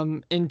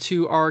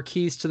into our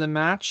keys to the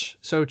match.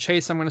 So,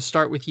 Chase, I'm going to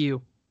start with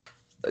you.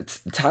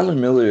 Tyler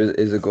Miller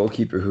is a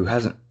goalkeeper who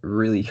hasn't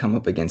really come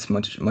up against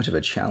much of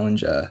a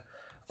challenge. A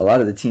lot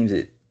of the teams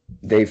that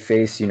they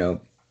face,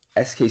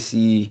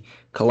 SKC,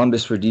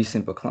 Columbus were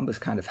decent, but Columbus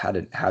kind of had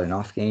an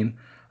off game,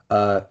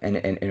 and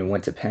it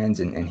went to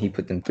pens, and he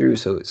put them through,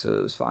 so it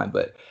was fine.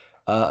 But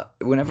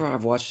whenever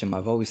I've watched him,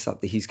 I've always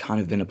thought that he's kind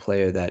of been a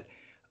player that,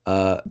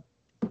 I've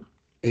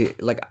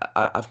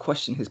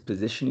questioned his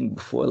positioning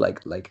before.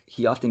 Like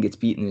he often gets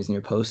beaten in his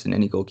near post, and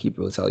any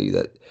goalkeeper will tell you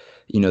that,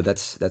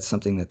 that's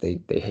something that they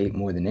hate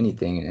more than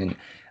anything. And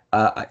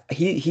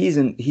he's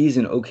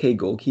an okay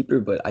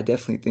goalkeeper, but I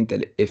definitely think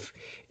that if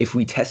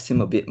we test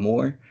him a bit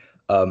more,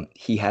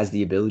 he has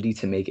the ability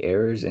to make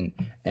errors. And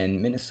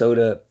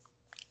Minnesota,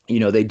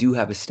 they do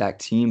have a stacked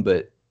team,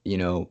 but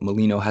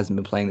Molino hasn't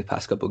been playing the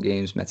past couple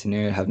games.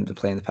 Metanera haven't been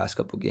playing the past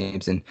couple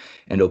games, and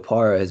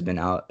Opara has been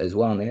out as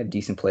well. And they have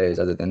decent players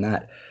other than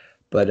that.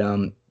 But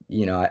I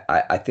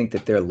think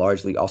that they're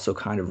largely also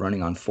kind of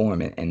running on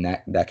form, and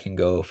that can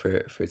go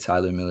for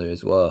Tyler Miller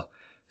as well.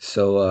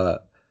 So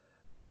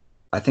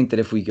I think that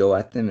if we go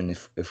at them, and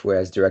if we're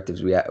as direct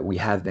as we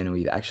have been, and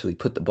we've actually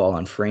put the ball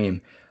on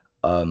frame,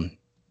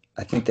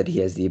 I think that he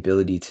has the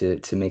ability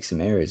to make some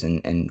errors,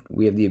 and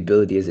we have the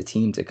ability as a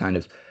team to kind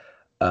of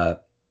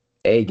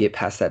get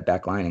past that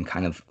back line and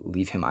kind of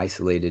leave him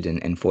isolated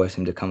and force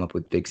him to come up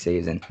with big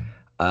saves. And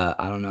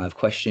I don't know, I've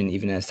questioned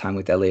even as time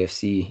with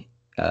LAFC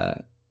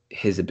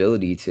his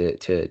ability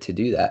to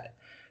do that.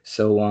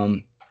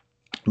 So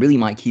really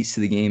my keys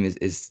to the game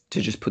is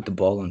to just put the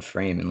ball on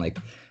frame. And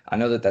I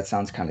know that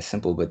sounds kind of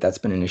simple, but that's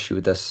been an issue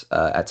with us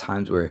at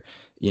times where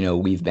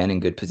we've been in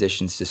good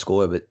positions to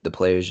score, but the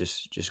players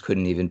just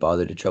couldn't even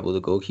bother to trouble the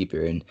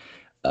goalkeeper. And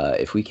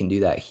if we can do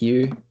that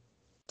here,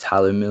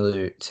 Tyler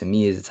Miller, to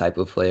me, is the type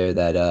of player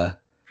that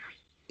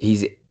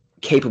he's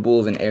capable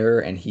of an error,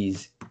 and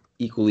he's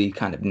equally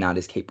kind of not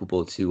as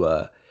capable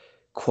to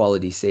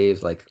quality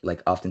saves.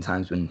 Like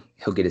oftentimes when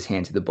he'll get his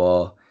hand to the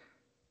ball,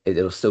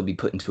 it'll still be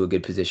put into a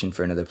good position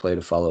for another player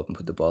to follow up and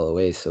put the ball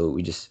away. So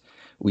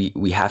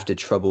we have to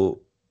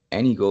trouble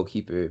any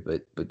goalkeeper,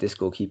 but this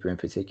goalkeeper in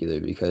particular,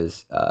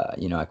 because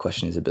I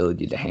question his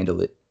ability to handle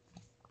it.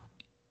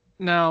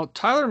 Now,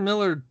 Tyler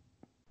Miller,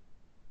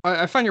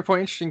 I find your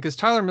point interesting because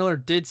Tyler Miller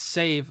did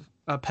save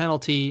a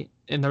penalty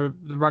in the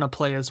run of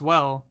play as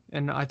well.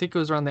 And I think it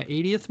was around the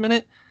 80th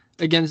minute.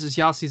 against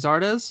Yassi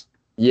Zardes.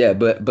 Yeah,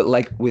 but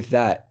like with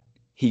that,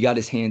 he got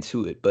his hand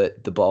to it,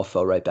 but the ball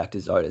fell right back to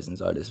Zardes, and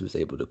Zardes was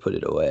able to put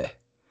it away.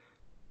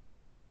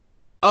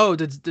 Oh,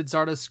 did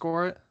Zardes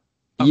score it?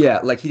 Okay. Yeah,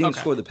 like he didn't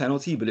score the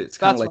penalty, but it's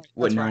kind of like right.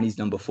 what Nani's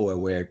done before,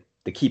 where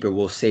the keeper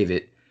will save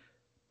it,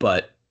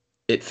 but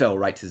it fell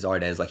right to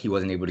Zardes. Like he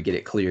wasn't able to get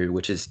it cleared,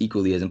 which is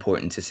equally as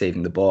important to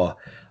saving the ball.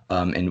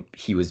 And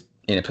he was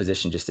in a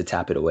position just to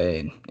tap it away,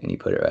 and he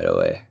put it right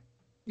away.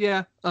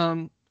 Yeah.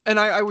 And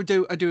I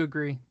do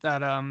agree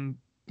that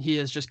he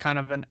is just kind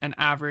of an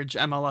average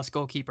MLS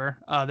goalkeeper.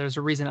 There's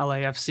a reason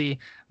LAFC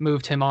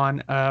moved him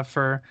on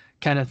for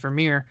Kenneth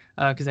Vermeer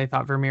because they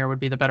thought Vermeer would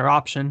be the better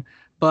option.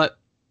 But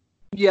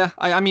yeah,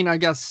 I mean, I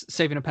guess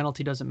saving a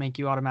penalty doesn't make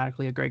you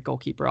automatically a great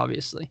goalkeeper,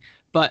 obviously.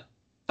 But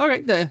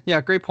okay, yeah,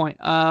 great point.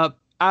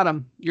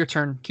 Adam, your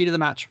turn. Key to the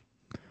match.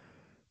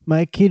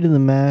 My key to the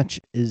match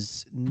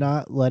is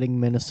not letting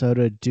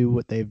Minnesota do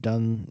what they've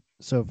done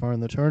so far in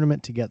the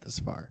tournament to get this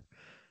far.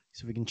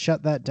 So if we can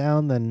shut that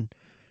down, then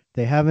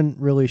they haven't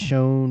really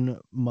shown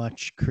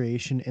much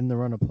creation in the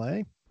run of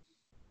play.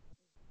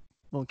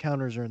 Well,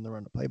 counters are in the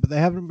run of play, but they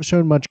haven't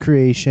shown much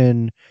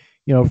creation,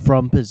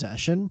 from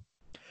possession.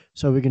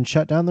 So we can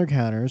shut down their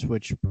counters,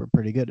 which we're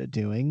pretty good at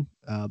doing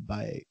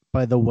by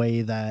the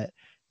way that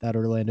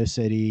Orlando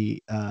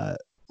City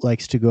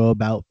likes to go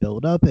about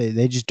build up.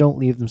 They just don't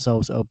leave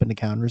themselves open to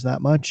counters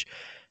that much.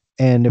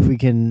 And if we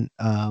can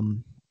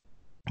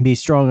be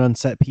strong on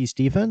set piece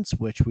defense,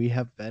 which we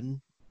have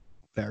been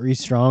very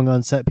strong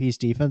on set piece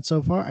defense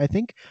so far, I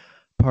think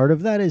part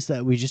of that is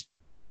that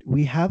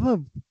we have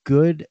a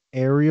good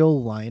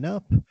aerial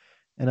lineup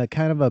and a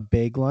kind of a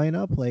big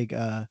lineup. Like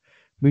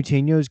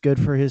Moutinho is good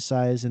for his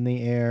size in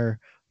the air.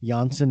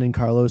 Janssen and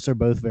Carlos are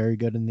both very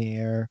good in the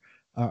air.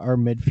 Our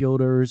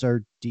midfielders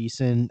are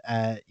decent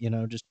at,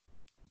 just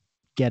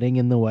getting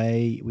in the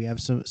way. We have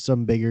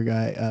some bigger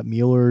guy.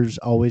 Mueller's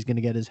always going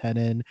to get his head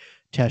in.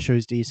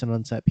 Tesho's decent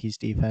on set piece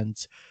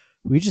defense.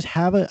 We just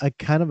have a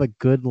kind of a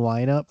good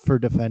lineup for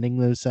defending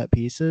those set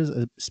pieces,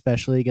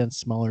 especially against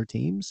smaller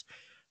teams.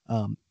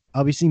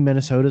 Obviously,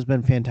 Minnesota's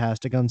been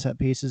fantastic on set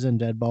pieces and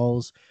dead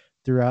balls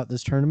throughout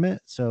this tournament,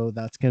 so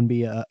that's going to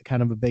be a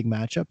kind of a big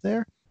matchup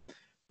there.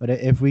 But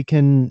if we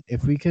can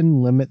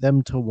limit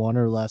them to one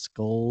or less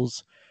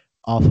goals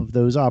off of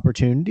those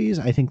opportunities,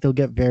 I think they'll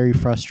get very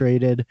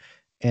frustrated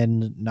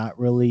and not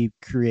really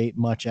create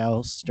much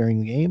else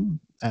during the game,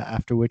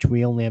 after which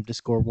we only have to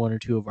score one or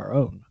two of our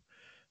own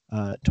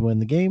to win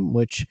the game,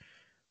 which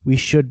we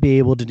should be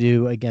able to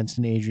do against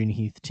an Adrian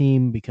Heath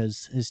team,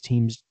 because his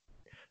teams,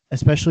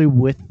 especially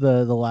with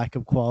the lack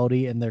of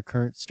quality in their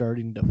current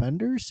starting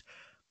defenders,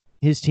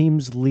 his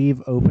teams leave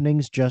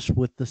openings just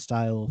with the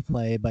style of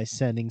play by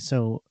sending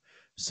so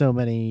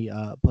many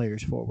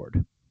players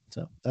forward.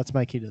 So that's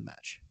my key to the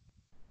match.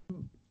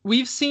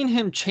 We've seen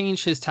him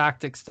change his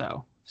tactics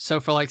though. So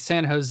for like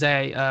San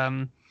Jose,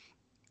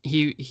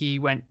 he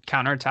went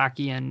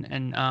counterattacky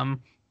and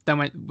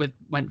then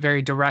went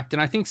very direct.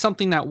 And I think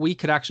something that we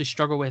could actually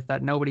struggle with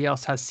that nobody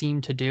else has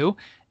seemed to do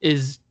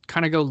is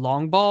kind of go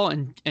long ball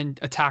and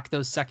attack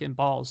those second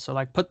balls. So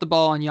like put the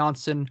ball on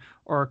Janssen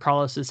or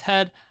Carlos's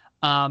head,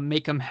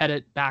 make them head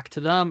it back to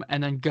them,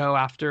 and then go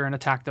after and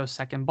attack those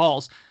second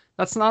balls.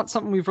 That's not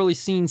something we've really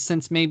seen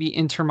since maybe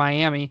Inter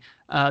Miami,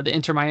 the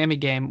Inter Miami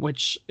game,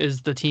 which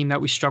is the team that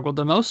we struggled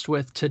the most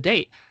with to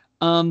date.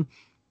 Do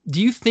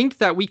you think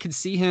that we could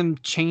see him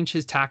change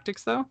his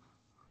tactics though?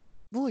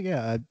 Well,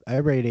 yeah, I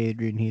rate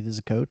Adrian Heath as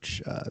a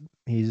coach.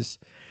 He's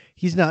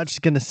not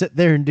just going to sit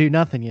there and do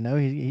nothing,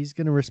 He's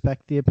going to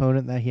respect the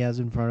opponent that he has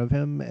in front of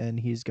him, and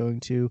he's going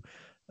to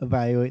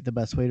evaluate the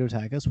best way to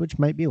attack us, which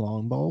might be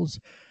long balls.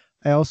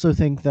 I also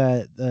think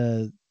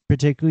that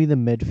particularly the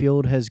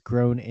midfield has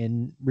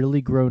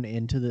really grown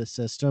into the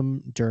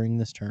system during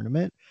this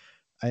tournament.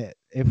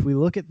 If we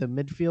look at the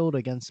midfield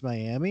against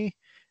Miami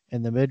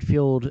and the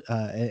midfield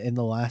in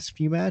the last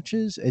few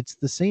matches, it's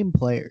the same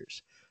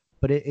players,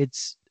 but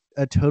it's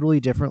a totally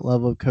different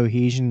level of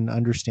cohesion and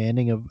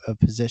understanding of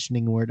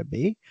positioning where to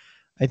be.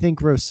 I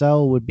think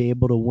Rosell would be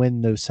able to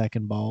win those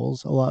second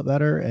balls a lot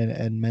better,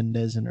 and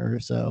Mendes and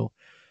Urso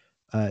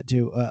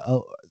do.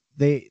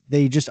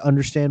 They just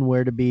understand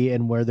where to be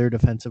and where their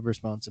defensive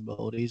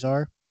responsibilities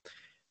are.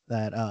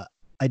 That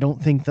I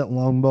don't think that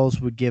long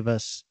balls would give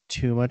us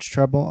too much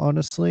trouble,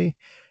 honestly.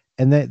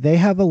 And they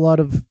have a lot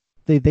of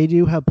they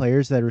do have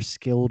players that are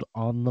skilled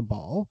on the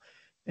ball,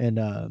 and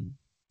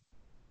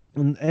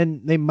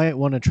they might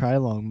want to try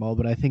long ball,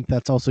 but I think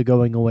that's also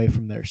going away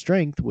from their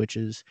strength, which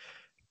is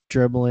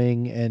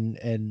dribbling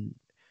and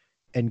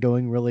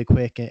going really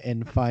quick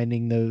and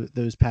finding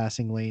those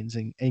passing lanes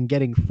and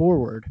getting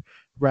forward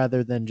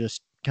rather than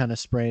just kind of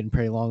spray and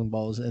pray long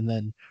balls and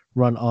then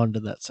run onto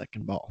that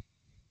second ball.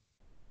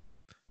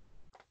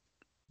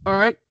 All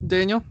right,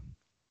 Daniel.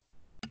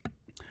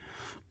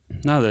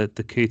 Now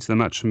the key to the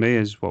match for me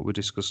is what we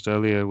discussed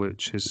earlier,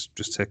 which is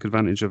just take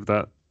advantage of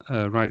that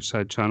right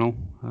side channel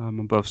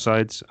on both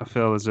sides. I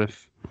feel as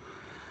if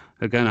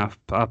again,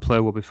 our play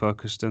will be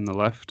focused in the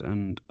left,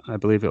 and I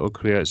believe it will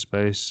create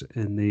space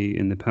in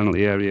the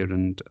penalty area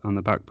and on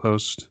the back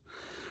post.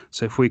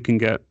 So if we can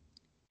get,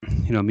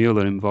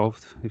 Mueller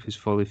involved, if he's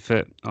fully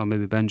fit, or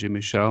maybe Benji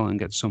Michel, and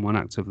get someone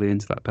actively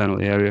into that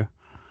penalty area,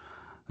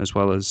 as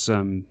well as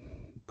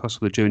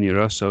possibly Junior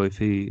Rosso if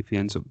he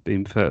ends up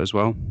being fit as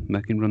well,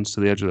 making runs to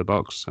the edge of the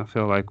box. I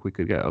feel like we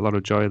could get a lot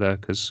of joy there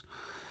because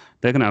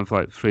they're going to have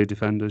like 3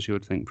 defenders, you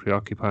would think,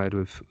 preoccupied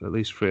with at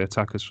least 3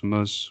 attackers from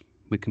us.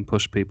 We can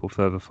push people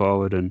further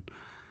forward and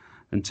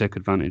take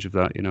advantage of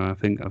that. I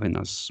think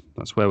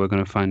that's where we're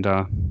going to find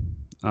our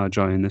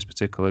joy in this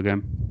particular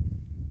game.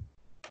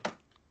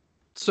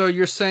 So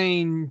you're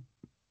saying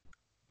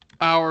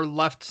our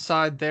left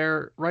side,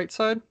 their right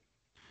side,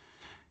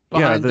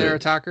 behind their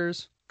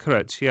attackers?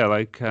 Correct. Yeah,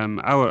 like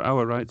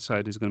our right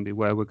side is going to be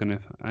where we're going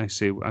to. I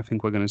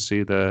think we're going to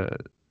see the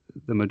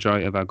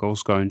majority of our goal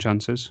scoring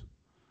chances,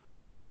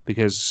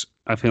 because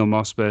I feel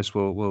more space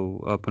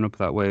will open up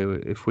that way.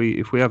 If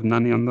we have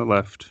Nani on the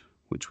left,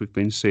 which we've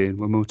been seeing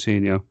with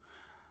Moutinho,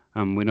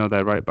 and we know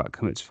their right back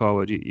commits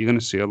forward, you're going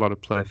to see a lot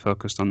of play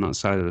focused on that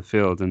side of the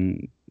field,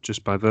 and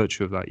just by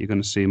virtue of that, you're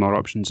going to see more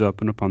options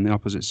open up on the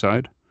opposite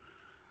side.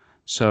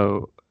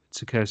 So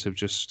it's a case of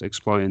just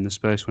exploiting the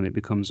space when it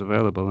becomes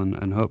available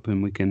and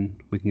hoping we can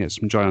get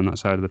some joy on that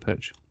side of the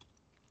pitch.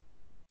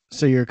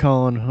 So you're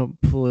calling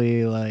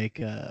hopefully like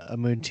a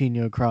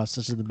Moutinho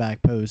crosses to the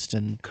back post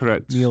and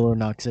correct, Mueller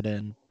knocks it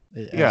in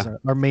as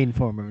our main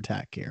form of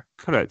attack here.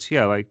 Correct,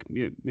 yeah, like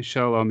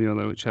Michel or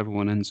Mueller, whichever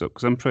one ends up,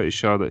 because I'm pretty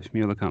sure that if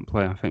Mueller can't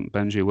play, I think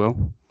Benji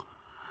will.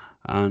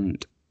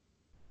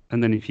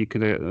 And then if you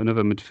could get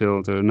another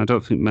midfielder, and I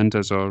don't think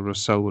Mendes or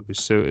Russell would be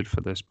suited for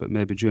this, but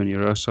maybe Junior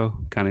Rosso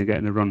kind of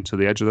getting a run to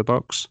the edge of the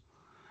box,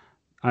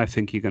 I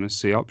think you're going to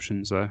see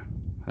options there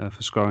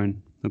for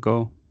scoring the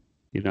goal.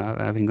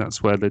 I think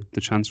that's where the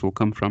chance will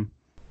come from.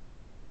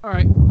 All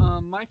right.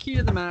 My key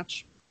to the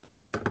match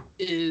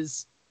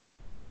is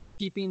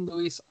keeping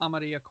Luis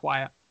Amarilla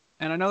quiet.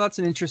 And I know that's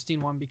an interesting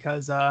one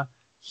because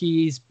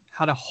he's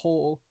had a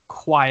whole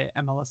quiet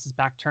MLS's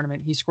back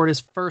tournament. He scored his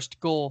first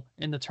goal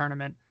in the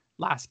tournament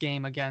last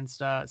game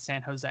against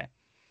San Jose.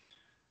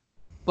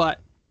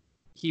 But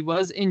he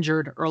was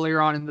injured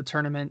earlier on in the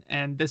tournament,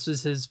 and this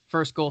was his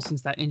first goal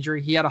since that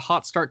injury. He had a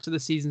hot start to the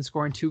season,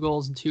 scoring 2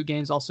 goals in 2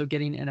 games, also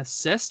getting an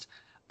assist.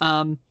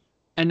 And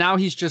now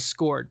he's just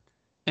scored.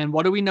 And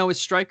what do we know as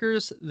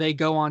strikers? They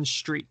go on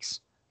streaks.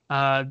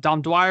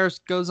 Dom Dwyer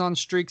goes on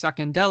streaks.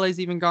 Akindele's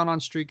even gone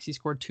on streaks. He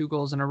scored 2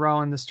 goals in a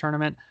row in this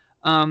tournament.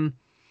 I'm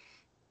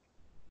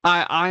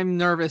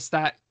nervous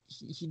that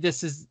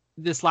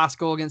this last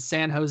goal against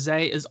San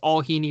Jose is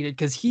all he needed,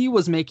 because he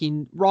was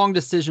making wrong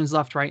decisions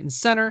left, right, and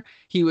center.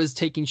 He was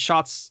taking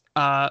shots.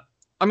 There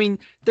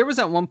was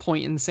at one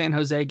point in the San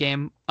Jose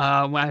game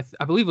when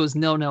I believe it was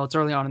 0-0. It's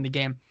early on in the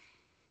game.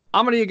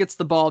 Amarilla gets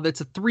the ball.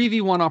 That's a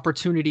 3v1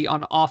 opportunity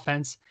on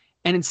offense.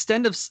 And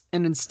instead of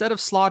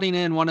slotting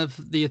in one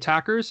of the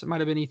attackers, it might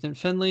have been Ethan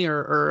Finley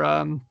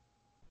or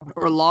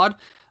Laud,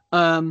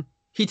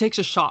 he takes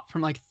a shot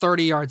from like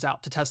 30 yards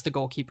out to test the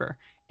goalkeeper.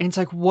 And it's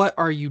like, what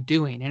are you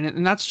doing?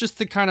 And that's just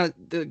the kind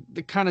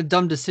of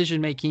dumb decision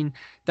making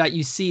that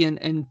you see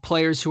in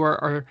players who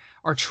are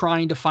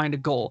trying to find a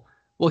goal.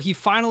 Well, he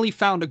finally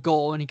found a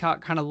goal, and he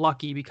got kind of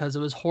lucky because it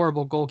was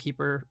horrible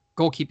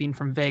goalkeeping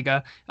from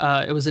Vega.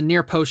 It was a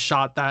near post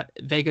shot that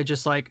Vega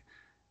just like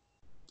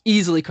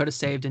easily could have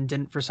saved and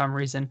didn't for some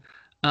reason.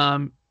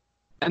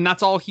 And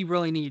that's all he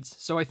really needs.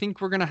 So I think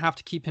we're going to have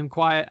to keep him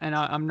quiet. And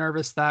I'm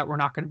nervous that we're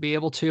not going to be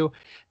able to,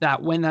 that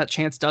when that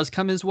chance does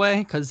come his way,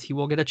 because he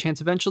will get a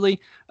chance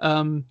eventually,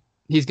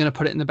 he's going to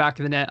put it in the back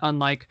of the net,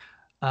 unlike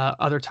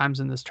other times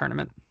in this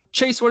tournament.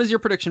 Chase, what is your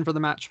prediction for the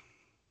match?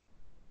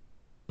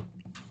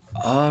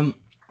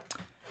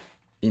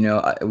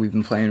 We've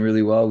been playing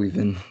really well. We've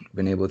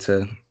been able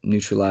to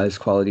neutralize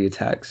quality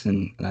attacks,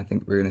 and I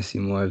think we're going to see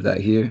more of that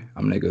here.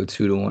 I'm going to go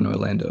 2-1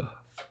 Orlando.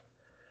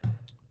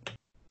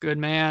 Good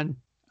man.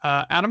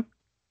 Adam?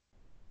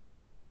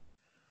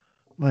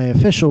 My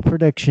official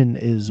prediction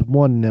is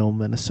 1-0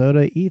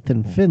 Minnesota.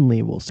 Ethan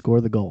Finley will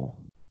score the goal.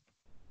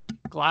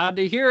 Glad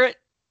to hear it.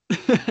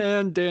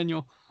 And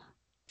Daniel?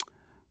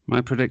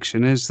 My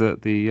prediction is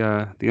that the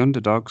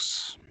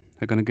underdogs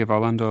are going to give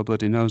Orlando a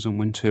bloody nose and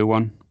win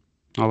 2-1.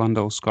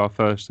 Orlando will score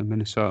first and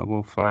Minnesota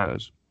will fly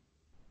us.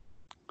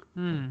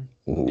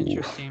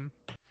 Interesting.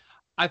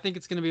 I think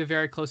it's going to be a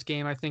very close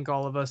game. I think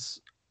all of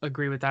us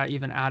agree with that,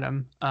 even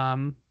Adam,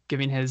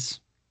 giving his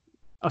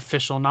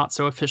official, not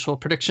so official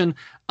prediction.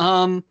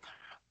 I'm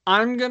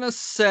going to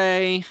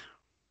say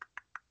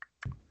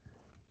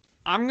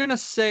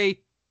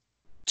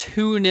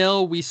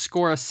 2-0. We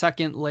score a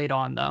second late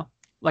on though.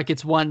 Like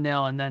it's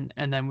 1-0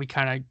 and then we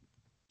kind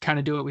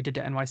of do what we did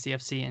to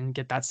NYCFC and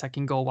get that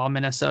second goal while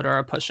Minnesota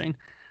are pushing.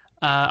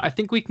 I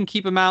think we can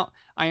keep him out.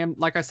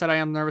 Like I said, I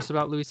am nervous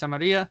about Luis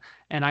Amarilla,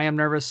 and I am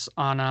nervous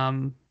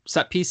on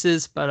set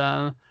pieces, but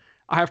I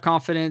have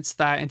confidence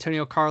that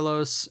Antonio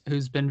Carlos,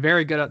 who's been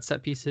very good at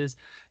set pieces,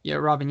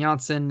 Robin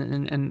Janssen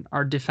and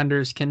our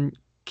defenders can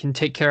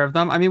take care of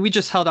them. I mean, we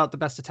just held out the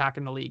best attack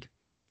in the league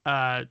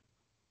to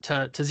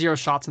 0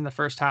 shots in the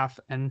first half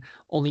and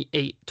only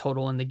 8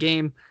 total in the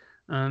game.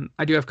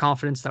 I do have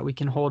confidence that we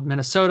can hold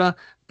Minnesota,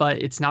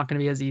 but it's not going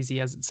to be as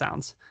easy as it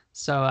sounds.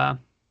 So,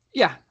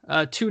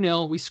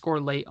 2-0. We score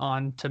late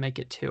on to make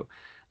it 2.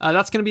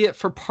 That's going to be it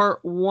for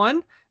part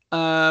 1.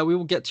 We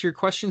will get to your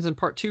questions in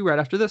part 2 right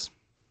after this.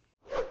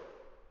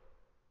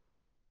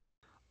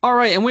 All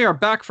right, and we are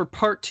back for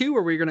part 2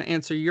 where we're going to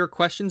answer your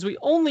questions. We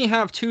only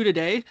have 2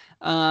 today.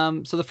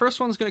 So the first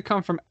one is going to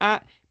come from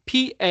at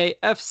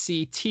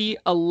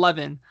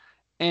PAFCT11.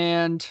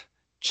 And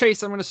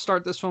Chase, I'm going to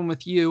start this one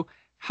with you.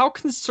 How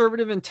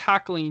conservative in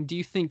tackling do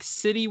you think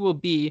City will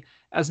be,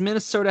 as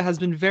Minnesota has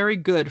been very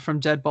good from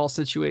dead ball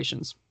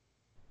situations?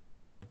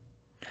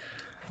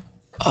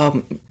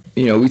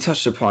 We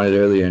touched upon it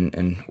earlier,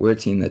 and we're a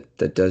team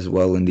that does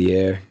well in the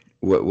air,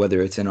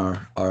 whether it's in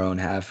our own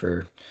half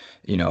or,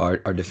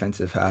 our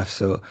defensive half.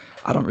 So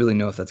I don't really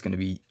know if that's going to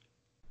be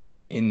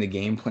in the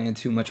game plan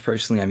too much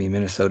personally. I mean,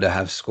 Minnesota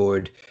have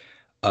scored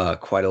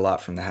quite a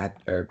lot from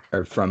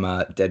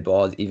from dead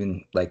balls.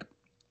 Even like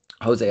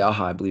Jose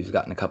Aja, I believe, has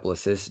gotten a couple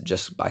assists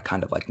just by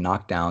kind of like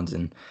knockdowns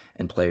and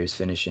players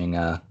finishing,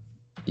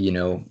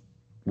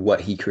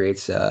 what he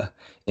creates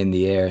in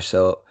the air.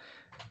 So,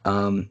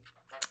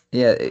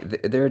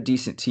 they're a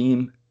decent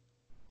team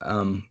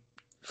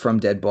from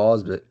dead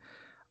balls, but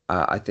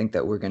I think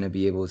that we're going to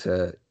be able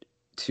to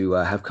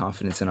have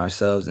confidence in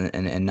ourselves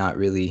and not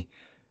really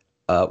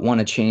want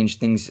to change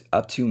things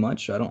up too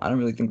much. I don't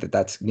really think that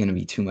that's going to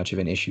be too much of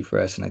an issue for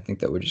us, and I think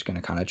that we're just going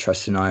to kind of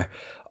trust in our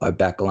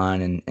back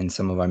line and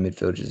some of our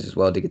midfielders as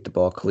well to get the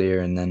ball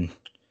clear and then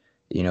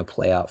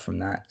play out from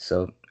that.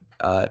 So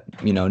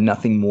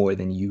nothing more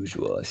than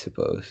usual, I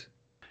suppose.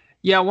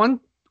 Yeah, one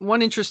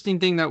interesting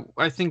thing that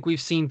I think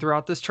we've seen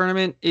throughout this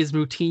tournament is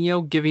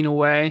Moutinho giving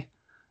away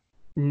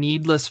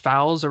needless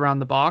fouls around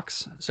the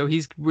box. So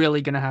he's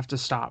really going to have to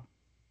stop.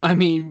 I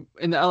mean,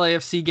 in the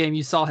LAFC game,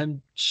 you saw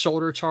him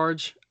shoulder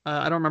charge.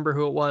 I don't remember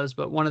who it was,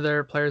 but one of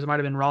their players, it might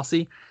have been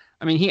Rossi.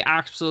 I mean, he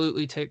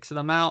absolutely takes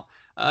them out.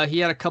 He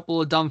had a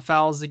couple of dumb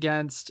fouls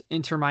against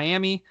Inter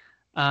Miami.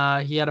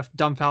 He had a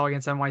dumb foul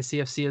against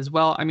NYCFC as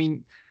well. I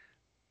mean,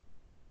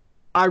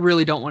 I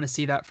really don't want to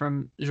see that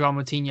from João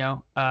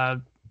Moutinho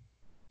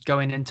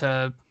going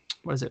into,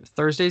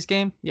 Thursday's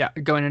game? Yeah,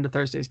 going into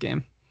Thursday's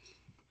game.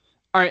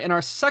 All right, and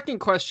our second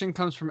question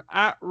comes from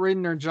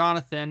 @Ridner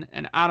Jonathan.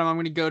 And Adam, I'm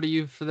going to go to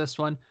you for this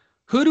one.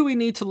 Who do we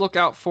need to look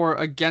out for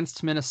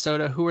against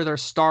Minnesota? Who are their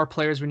star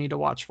players we need to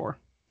watch for?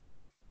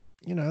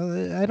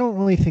 I don't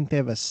really think they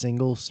have a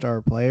single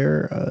star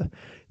player.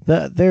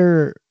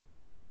 Their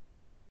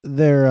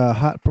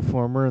hot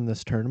performer in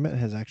this tournament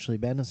has actually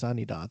been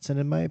Hassani Dotson,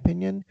 in my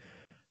opinion.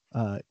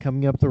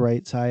 Coming up the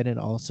right side, and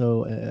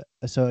also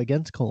so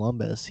against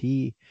Columbus,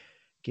 he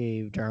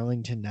gave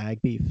Darlington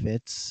Nagbe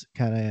fits,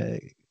 kind of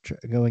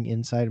going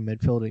inside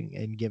midfield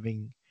and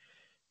giving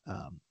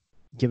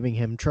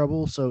him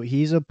trouble. So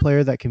he's a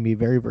player that can be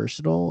very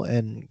versatile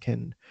and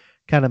can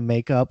kind of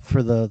make up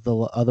for the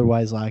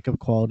otherwise lack of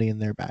quality in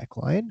their back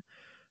line.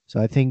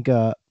 So I think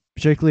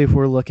particularly if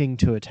we're looking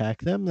to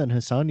attack them, then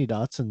Hassani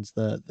Dotson's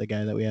the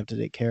guy that we have to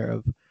take care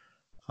of.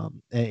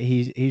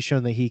 He's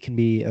shown that he can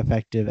be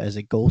effective as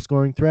a goal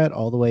scoring threat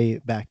all the way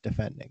back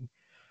defending.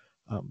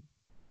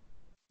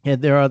 And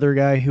their other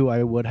guy who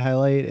I would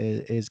highlight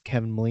is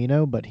Kevin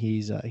Molino, but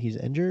he's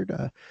injured.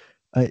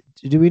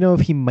 Do we know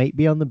if he might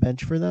be on the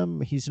bench for them?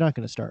 He's not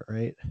going to start,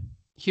 right?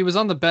 He was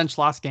on the bench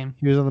last game.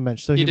 He was on the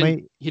bench, so he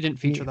didn't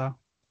feature though.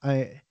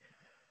 I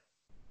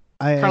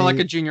kind of like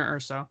a Junior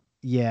Urso.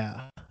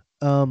 Yeah.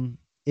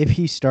 If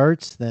he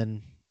starts,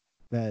 then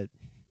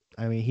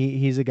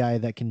he's a guy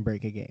that can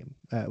break a game.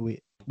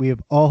 We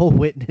have all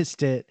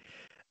witnessed it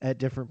at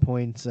different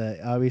points.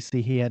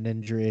 Obviously, he had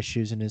injury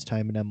issues in his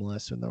time in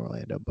MLS with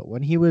Orlando, but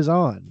when he was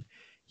on,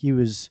 he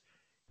was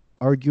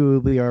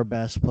arguably our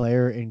best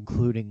player,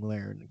 including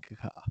Larin and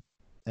Kaká.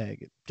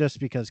 Just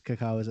because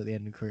Kaká was at the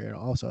end of career and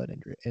also had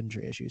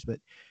injury issues,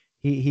 but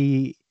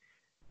he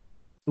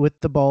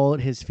with the ball at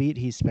his feet,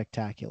 he's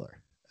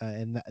spectacular,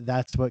 and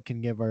that's what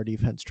can give our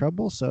defense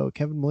trouble. So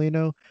Kevin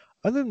Molino.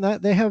 Other than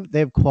that, they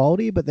have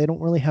quality, but they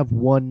don't really have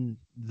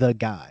the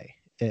guy,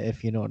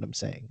 if you know what I'm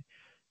saying.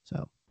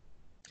 So,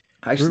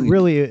 actually,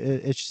 really,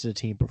 it's just a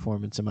team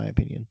performance, in my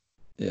opinion.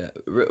 Yeah,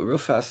 real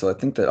fast. So I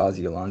think that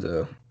Ozzy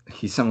Alonso,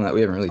 he's someone that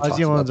we haven't really talked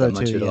about that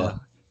much at all.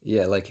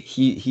 Yeah, like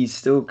he's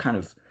still kind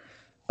of.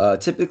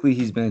 Typically,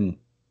 he's been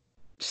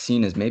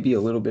seen as maybe a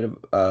little bit of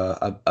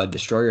a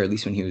destroyer, at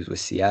least when he was with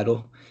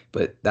Seattle.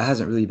 But that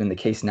hasn't really been the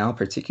case now,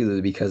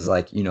 particularly because,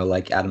 like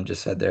Adam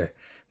just said there.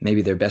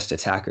 Maybe their best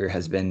attacker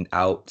has been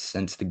out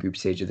since the group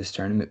stage of this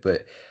tournament,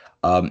 but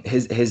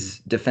his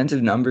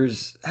defensive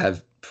numbers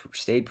have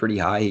stayed pretty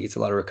high. He gets a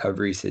lot of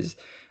recoveries. His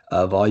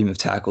volume of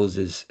tackles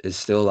is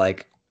still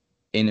like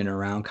in and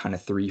around kind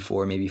of 3,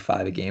 4, maybe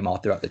 5 a game all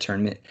throughout the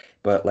tournament.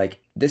 But like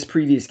this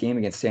previous game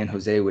against San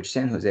Jose, which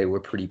San Jose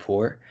were pretty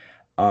poor,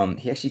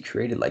 he actually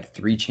created like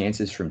 3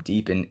 chances from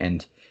deep,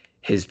 and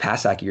his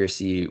pass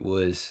accuracy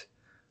was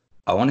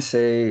I want to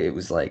say it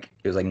was like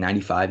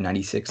 95,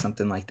 96,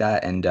 something like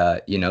that. And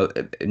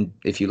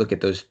if you look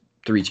at those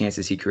three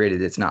chances he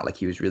created, it's not like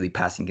he was really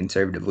passing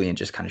conservatively and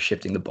just kind of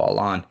shifting the ball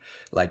on.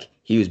 Like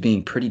he was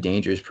being pretty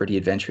dangerous, pretty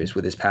adventurous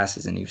with his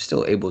passes, and he was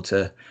still able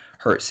to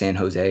hurt San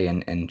Jose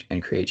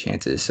and create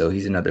chances. So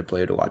he's another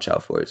player to watch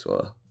out for as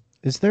well.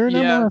 Is there an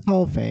Yeah. MLS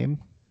Hall of Fame?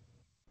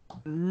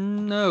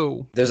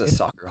 No. There's a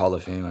soccer Hall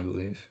of Fame, I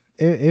believe.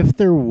 If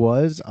there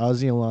was,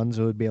 Ozzy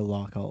Alonso would be a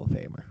lock Hall of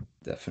Famer.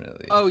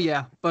 Definitely. Oh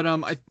yeah,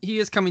 but he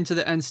is coming to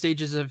the end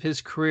stages of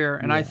his career,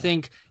 and I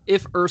think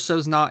if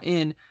Urso's not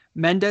in,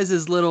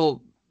 Mendez's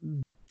little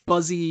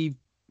buzzy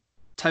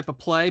type of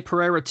play,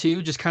 Pereira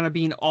too, just kind of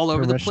being all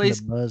over the Permission place,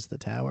 to buzz the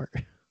tower.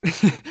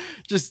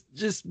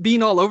 just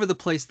being all over the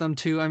place. Them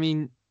two, I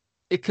mean,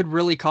 it could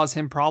really cause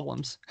him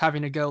problems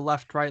having to go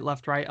left, right,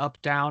 up,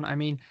 down. I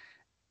mean,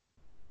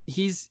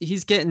 he's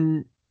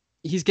getting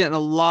a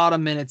lot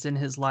of minutes in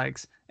his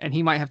legs, and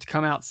he might have to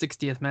come out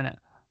 60th minute.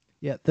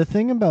 Yeah, the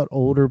thing about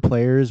older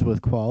players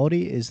with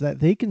quality is that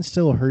they can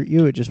still hurt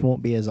you. It just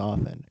won't be as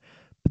often.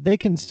 But they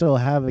can still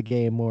have a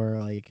game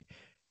where like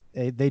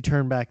they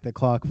turn back the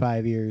clock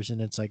 5 years and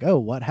it's like, oh,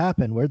 what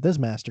happened? Where'd this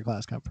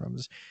masterclass come from?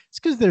 It's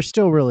because they're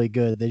still really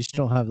good. They just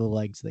don't have the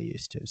legs they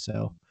used to.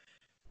 So,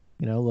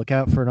 look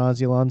out for an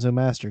Ozzy Alonso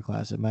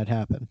masterclass. It might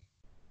happen.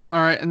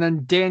 All right, and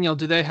then Daniel,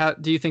 do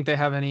you think they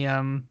have any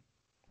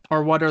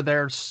or what are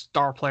their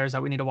star players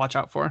that we need to watch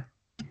out for?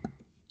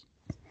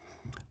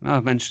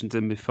 I've mentioned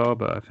him before,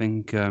 but I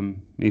think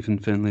Ethan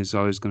Finlay is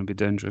always going to be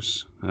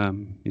dangerous.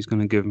 He's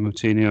going to give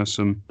Moutinho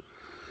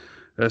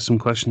some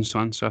questions to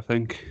answer, I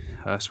think.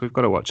 So we've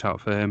got to watch out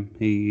for him.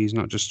 He's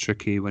not just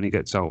tricky when he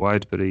gets out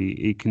wide, but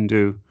he can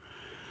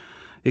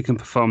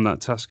perform that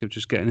task of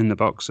just getting in the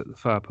box at the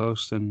far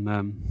post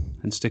and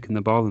sticking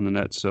the ball in the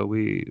net. So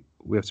we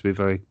have to be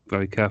very,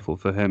 very careful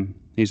for him.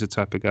 He's the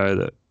type of guy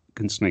that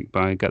can sneak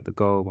by, get the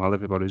goal while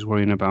everybody's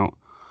worrying about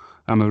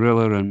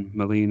Amarilla and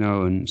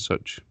Molino and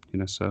such.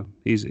 So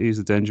he's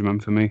a danger man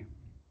for me.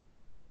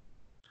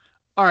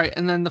 All right,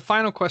 and then the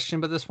final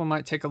question, but this one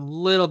might take a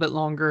little bit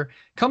longer,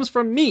 comes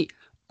from me.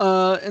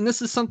 And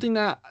this is something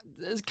that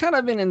has kind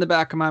of been in the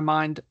back of my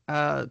mind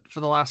for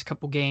the last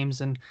couple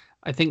games, and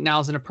I think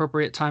now's an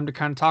appropriate time to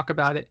kind of talk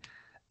about it.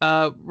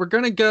 We're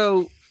going to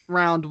go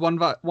round one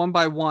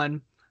by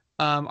one,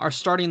 our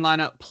starting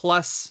lineup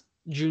plus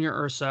Junior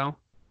Urso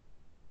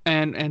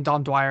and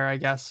Don Dwyer, I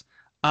guess.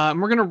 We're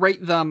going to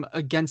rate them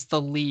against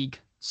the league.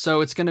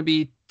 So it's going to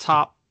be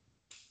top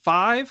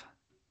 5,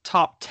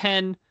 top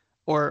 10,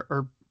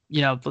 or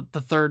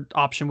the third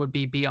option would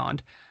be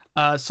beyond.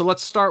 So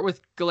let's start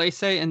with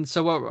Gallese. And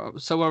so what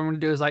I'm going to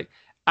do is like,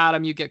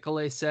 Adam, you get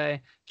Gallese,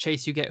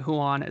 Chase, you get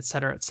Ruan, et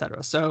cetera, et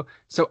cetera. So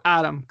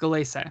Adam,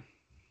 Gallese.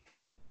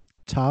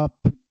 Top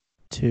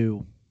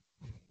 2.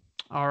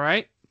 All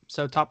right.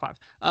 So top 5.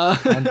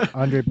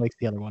 Andre Blake's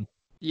the other one.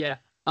 Yeah.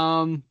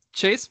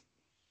 Chase?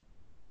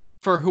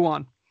 For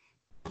Ruan.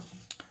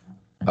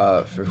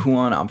 For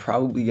Ruan, I'm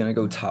probably gonna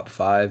go top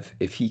 5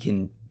 if he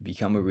can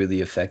become a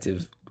really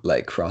effective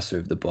crosser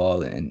of the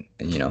ball and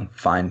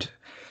find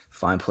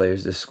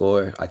players to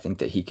score. I think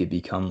that he could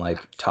become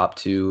top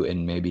 2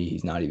 and maybe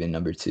he's not even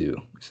number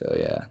 2. So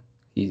yeah,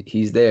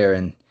 he's there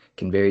and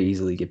can very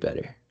easily get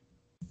better.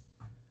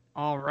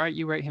 All right,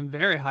 you rate him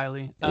very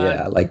highly.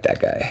 Yeah, I like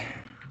that guy.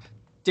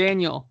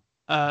 Daniel,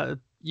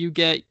 you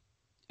get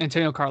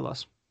Antonio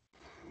Carlos.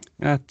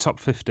 Top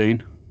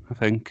 15. I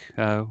think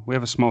we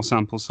have a small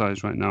sample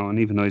size right now, and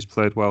even though he's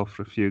played well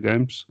for a few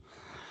games,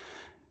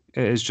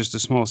 it is just a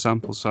small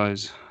sample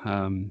size.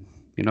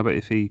 But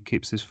if he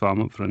keeps his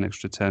form up for an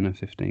extra 10 or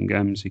 15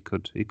 games, he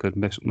could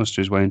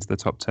muster his way into the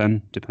top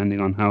 10, depending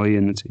on how he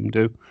and the team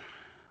do.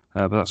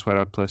 But that's where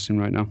I'd place him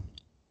right now.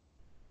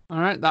 All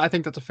right, I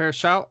think that's a fair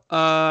shout.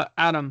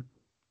 Adam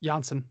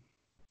Janssen.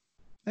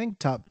 I think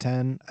top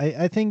 10.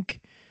 I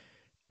think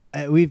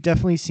we've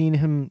definitely seen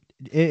him.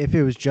 If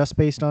it was just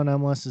based on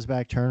MLS's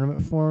back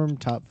tournament form,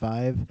 top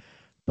 5,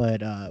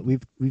 but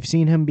we've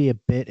seen him be a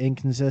bit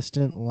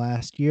inconsistent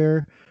last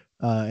year,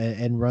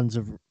 and runs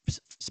of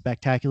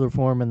spectacular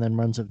form and then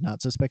runs of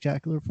not so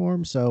spectacular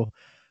form. So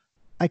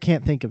I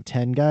can't think of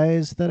 10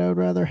 guys that I would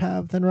rather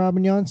have than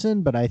Robin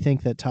Janssen, but I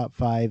think that top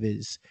 5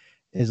 is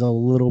a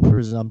little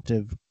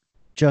presumptive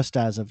just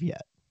as of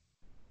yet.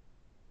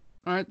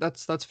 All right,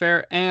 that's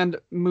fair. And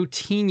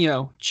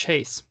Moutinho,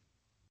 Chase.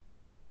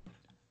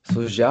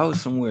 So Zhao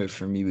is somewhere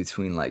for me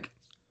between if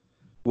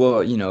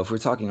we're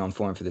talking on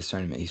form for this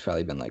tournament, he's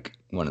probably been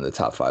one of the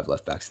top 5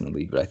 left backs in the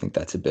league, but I think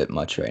that's a bit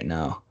much right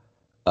now.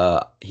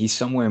 He's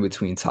somewhere in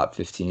between top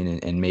 15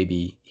 and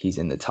maybe he's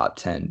in the top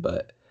 10,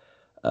 but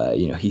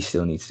he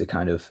still needs to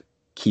kind of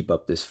keep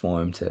up this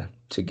form to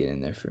get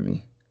in there for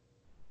me.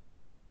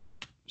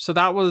 So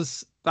that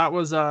was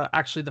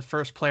actually the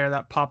first player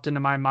that popped into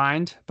my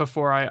mind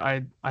before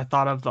I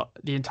thought of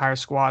the entire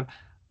squad.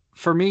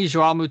 For me,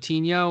 Joao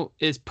Moutinho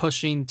is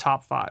pushing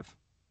top 5.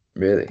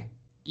 Really?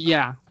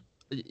 Yeah.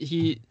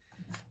 He's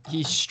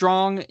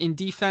strong in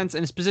defense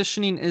and his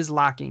positioning is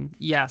lacking.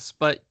 Yes,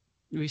 but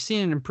we've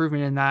seen an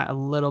improvement in that a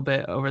little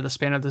bit over the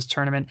span of this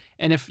tournament.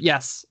 And if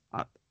yes,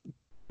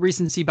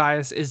 recency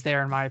bias is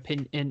there in my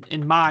opinion,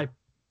 in my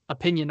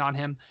opinion on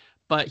him,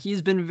 but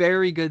he's been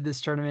very good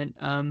this tournament.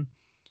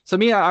 So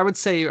me, I would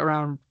say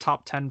around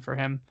top 10 for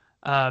him.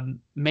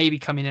 Maybe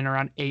coming in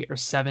around 8 or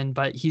 7,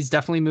 but he's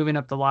definitely moving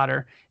up the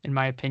ladder in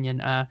my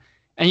opinion. And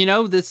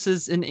this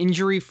is an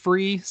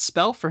injury-free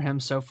spell for him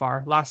so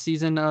far. Last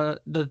season,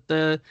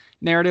 the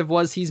narrative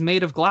was he's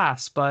made of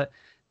glass, but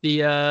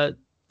the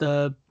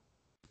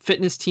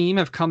fitness team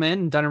have come in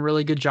and done a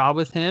really good job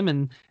with him,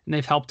 and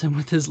they've helped him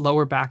with his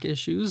lower back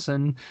issues,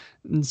 and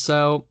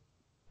so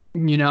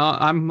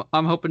I'm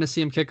hoping to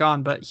see him kick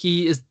on. But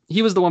he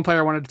was the one player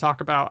I wanted to talk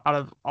about out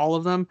of all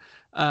of them.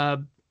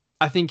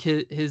 I think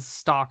his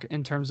stock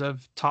in terms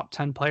of top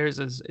 10 players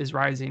is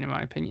rising in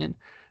my opinion.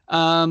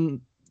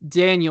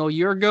 Daniel,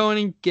 you're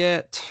going to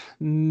get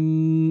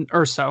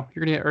Urso.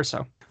 You're going to get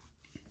Urso.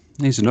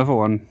 He's another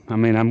one. I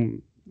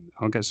mean,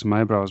 I'll get some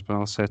eyebrows, but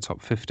I'll say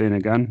top 15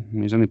 again.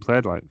 He's only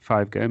played like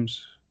 5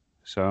 games,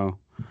 so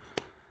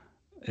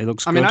it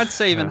looks good. I mean, I'd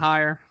say even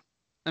higher.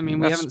 I mean,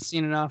 we haven't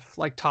seen enough,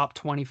 like top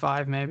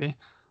 25 maybe.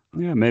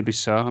 Yeah, maybe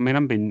so. I mean,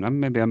 I'm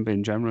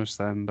being generous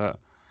then, but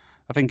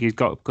I think he's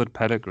got good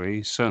pedigree.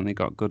 He's certainly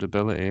got good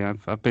ability.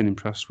 I've been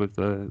impressed with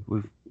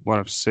what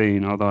I've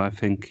seen, although I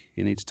think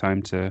he needs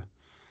time to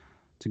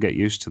get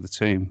used to the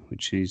team,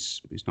 which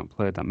he's not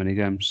played that many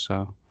games.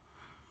 So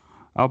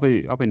I'll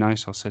be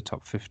nice. I'll say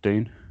top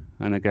 15.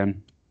 And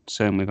again,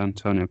 same with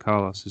Antonio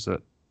Carlos, is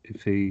that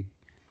if he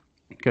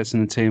gets in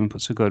the team and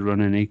puts a good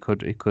run in, he could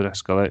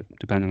escalate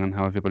depending on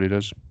how everybody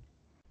does.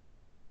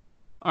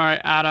 All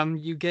right, Adam,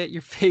 you get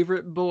your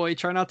favorite boy.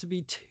 Try not to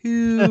be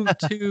too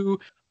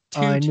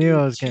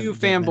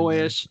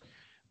fanboyish.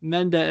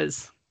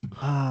 Mendes.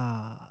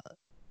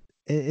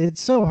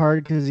 It's so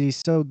hard because he's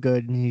so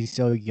good and he's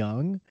so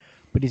young,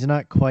 but he's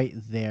not quite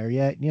there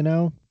yet,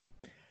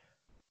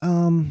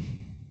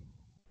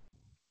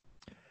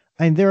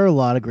 And there are a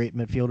lot of great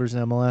midfielders in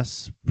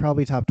MLS,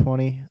 probably top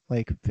 20,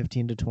 like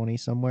 15 to 20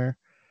 somewhere.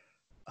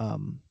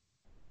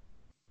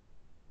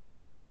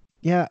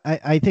 Yeah,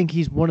 I think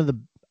he's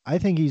I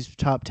think he's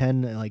top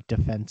 10 like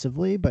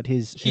defensively, but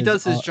he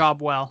does his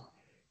job well.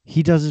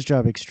 He does his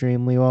job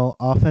extremely well.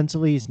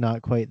 Offensively, he's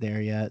not quite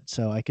there yet,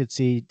 so I could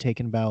see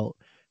taking about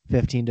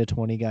 15 to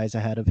 20 guys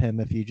ahead of him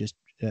if you just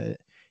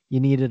you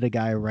needed a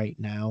guy right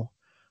now,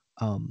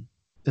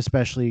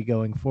 especially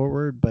going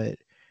forward, but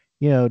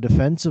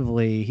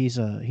defensively, he's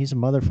a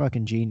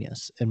motherfucking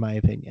genius, in my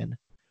opinion.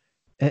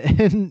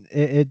 And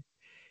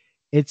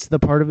it's the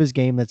part of his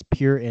game that's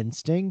pure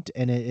instinct,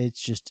 and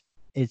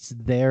it's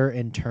there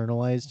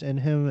internalized in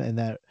him,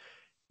 and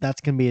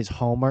that's gonna be his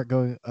hallmark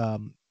going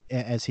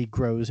as he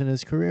grows in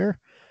his career.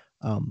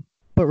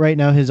 But right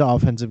now, his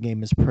offensive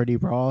game is pretty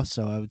raw,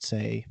 so I would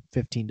say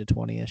 15 to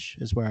 20-ish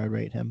is where I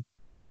rate him.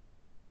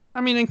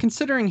 I mean, and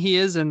considering he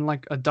is in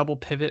like a double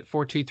pivot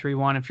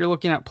 4-2-3-1, if you're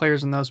looking at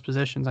players in those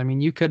positions, I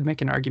mean, you could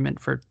make an argument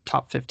for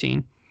top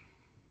 15.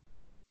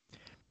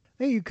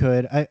 Yeah, you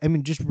could. I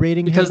mean, just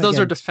rating because him those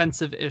are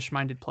defensive-ish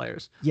minded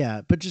players.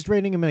 Yeah, but just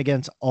rating him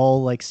against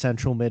all like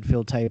central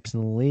midfield types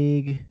in the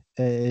league,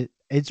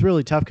 it's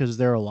really tough because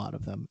there are a lot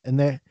of them,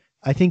 and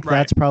I think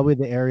that's probably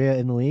the area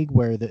in the league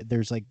where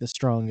there's like the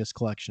strongest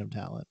collection of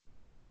talent.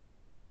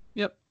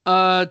 Yep.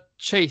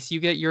 Chase,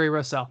 you get Yuri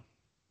Rosell.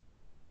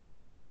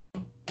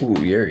 Ooh,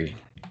 Yuri.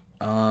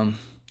 I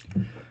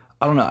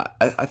don't know.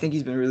 I think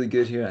he's been really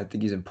good here. I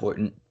think he's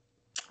important.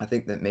 I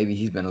think that maybe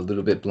he's been a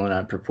little bit blown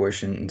out of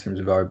proportion in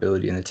terms of our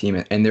ability in the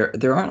team. And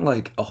there aren't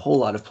like a whole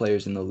lot of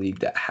players in the league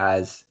that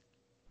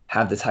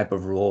have the type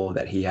of role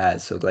that he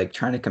has. So like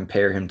trying to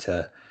compare him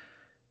to,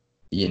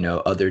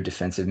 other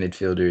defensive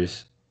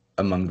midfielders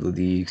among the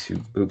leagues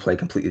who play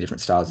completely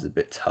different styles is a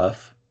bit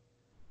tough.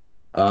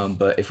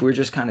 But if we're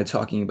just kind of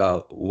talking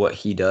about what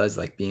he does,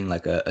 like being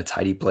like a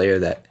tidy player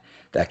that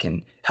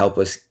can help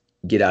us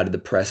get out of the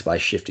press by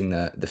shifting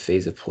the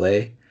phase of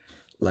play.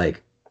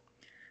 Like,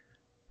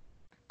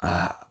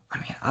 I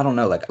mean, I don't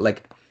know.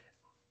 Like,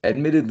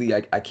 admittedly,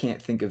 I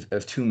can't think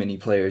of too many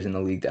players in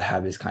the league that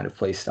have his kind of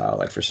play style.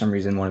 Like, for some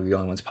reason, one of the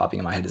only ones popping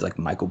in my head is like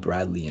Michael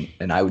Bradley,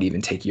 and I would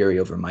even take Yuri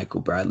over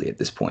Michael Bradley at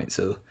this point.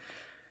 So,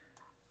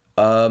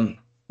 who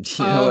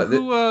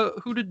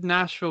did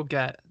Nashville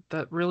get?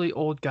 That really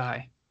old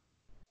guy.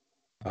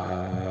 Dax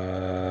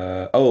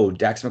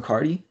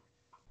McCarty.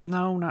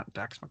 No, not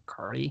Dax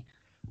McCarty.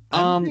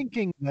 I'm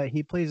thinking that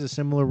he plays a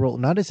similar role,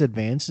 not as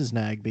advanced as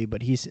Nagbe,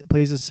 but he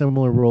plays a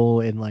similar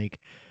role in like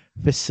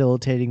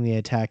facilitating the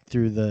attack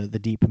through the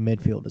deep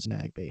midfield as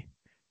Nagbe.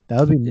 That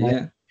would be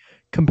my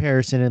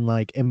comparison in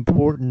like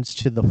importance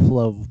to the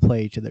flow of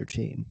play to their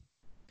team.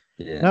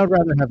 Yeah, and I would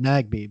rather have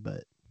Nagbe,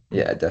 but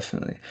yeah,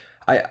 definitely.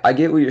 I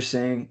get what you're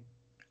saying,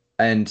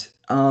 and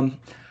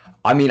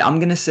I mean, I'm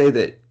gonna say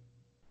that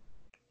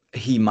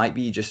he might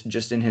be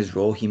just in his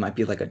role, he might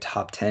be like a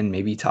top 10,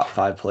 maybe top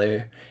 5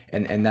 player.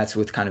 And that's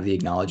with kind of the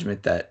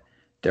acknowledgement that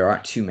there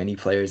aren't too many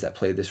players that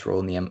play this role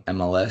in the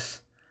MLS.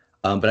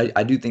 But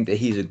I do think that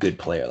he's a good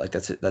player. Like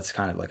that's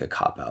kind of like a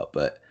cop out,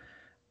 but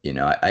you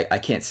know, I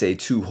can't say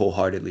too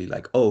wholeheartedly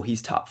like, oh,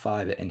 he's top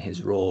 5 in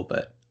his role,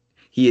 but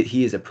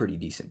he is a pretty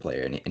decent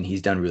player, and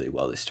he's done really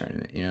well this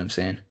tournament. You know what I'm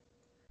saying?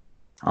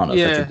 I don't know if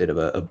that's a Yeah. bit of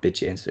a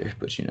bitch answer,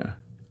 but you know.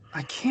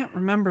 I can't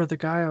remember the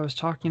guy I was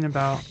talking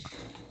about.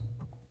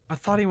 I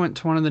thought he went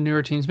to one of the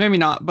newer teams. Maybe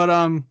not, but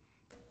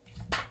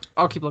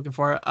I'll keep looking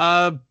for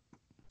it.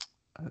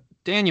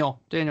 Daniel,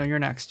 you're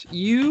next.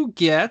 You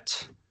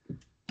get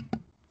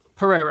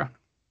Pereira.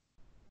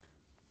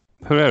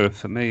 Pereira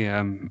for me,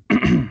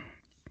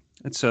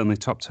 it's certainly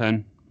top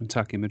 10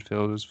 attacking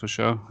midfielders for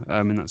sure.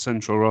 In that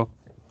central role,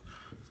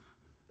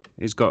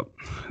 he's got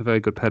a very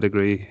good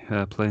pedigree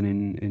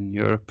playing in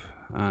Europe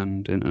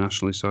and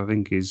internationally. So I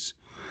think he's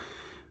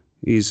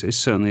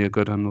certainly a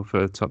good handle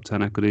for a top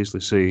 10. I could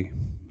easily see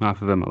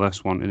half of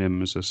MLS wanting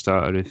him as a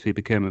starter if he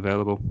became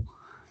available.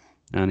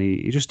 And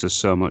he just does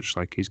so much.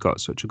 Like, he's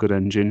got such a good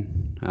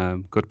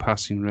engine, good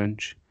passing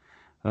range.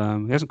 He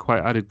hasn't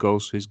quite added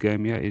goals to his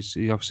game yet.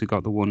 He obviously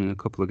got the one in a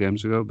couple of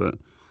games ago, but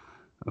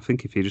I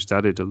think if he just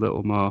added a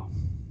little more,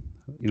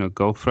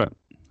 goal threat,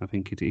 I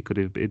think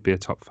he'd be a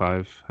top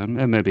 5,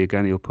 and maybe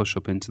again he'll push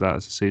up into that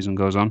as the season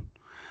goes on.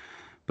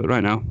 But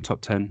right now,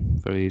 top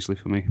 10 very easily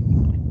for me.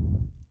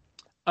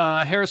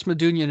 Harris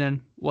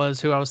Medunjanin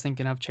was who I was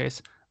thinking of,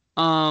 Chase.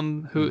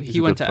 He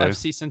went to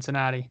FC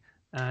Cincinnati.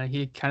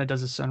 He kind of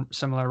does a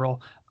similar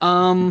role.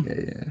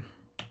 Yeah.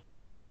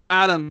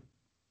 Adam,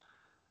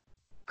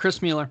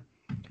 Chris Mueller.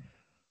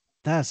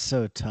 That's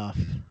so tough.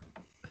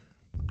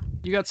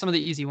 You got some of the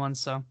easy ones,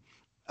 so.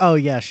 Oh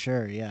yeah,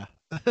 sure, yeah.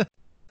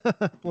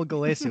 Well,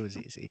 Galese was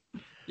easy.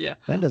 Yeah.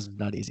 Benda's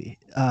not easy.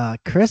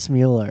 Chris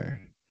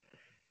Mueller.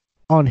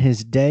 On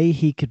his day,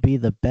 he could be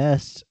the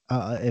best.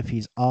 If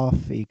he's off,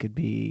 he could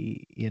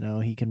be,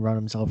 he can run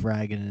himself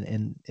ragged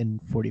in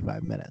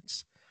 45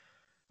 minutes.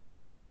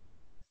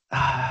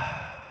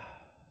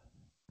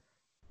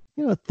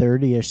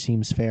 30-ish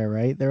seems fair,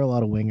 right? There are a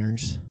lot of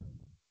wingers.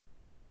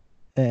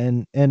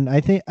 And I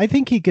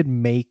think he could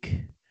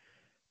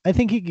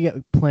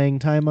get playing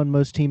time on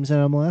most teams in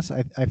MLS.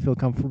 I feel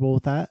comfortable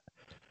with that.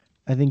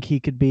 I think he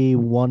could be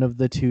one of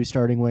the 2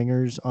 starting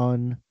wingers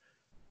on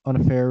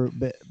a fair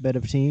bit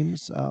of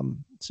teams. So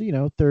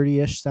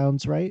 30-ish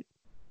sounds right.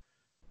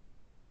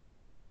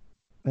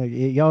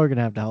 Y'all are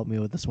gonna have to help me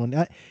with this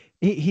one.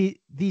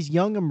 These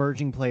young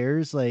emerging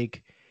players,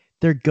 like,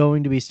 they're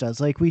going to be studs.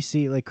 Like, we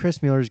see, like,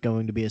 Chris Mueller is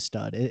going to be a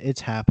stud.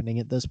 It's happening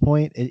at this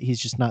point. He's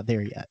just not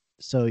there yet.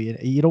 So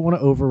you don't want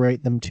to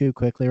overrate them too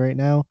quickly right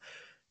now,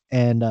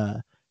 and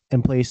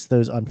place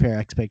those unfair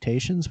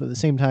expectations. But at the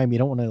same time, you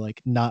don't want to,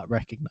 like, not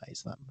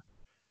recognize them.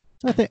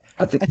 So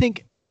I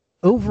think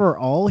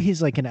overall,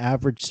 he's like an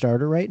average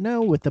starter right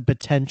now with the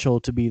potential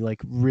to be,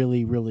 like,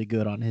 really, really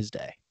good on his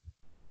day.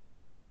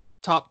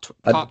 Top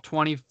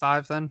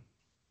 25 then?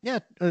 Yeah,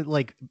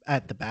 like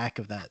at the back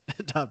of that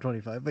top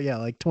 25. But yeah,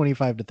 like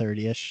 25 to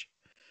 30-ish.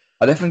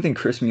 I definitely think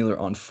Chris Mueller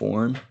on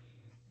form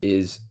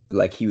is,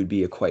 like, he would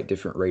be a quite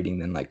different rating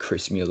than, like,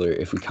 Chris Mueller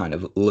if we kind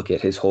of look at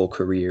his whole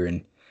career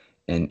and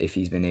if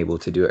he's been able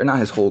to do it. Or not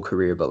his whole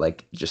career, but,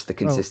 like, just the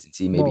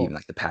consistency, even,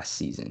 like, the past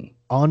season.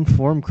 On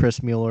form,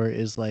 Chris Mueller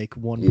is, like,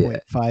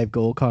 1.5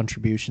 goal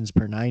contributions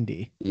per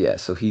 90. Yeah,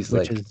 so he's,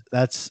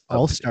 that's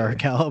all-star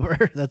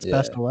caliber. That's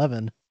best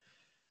 11.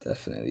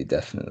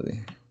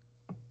 Definitely.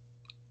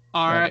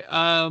 All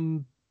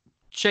right.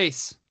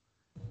 Chase,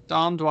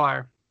 Dom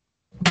Dwyer.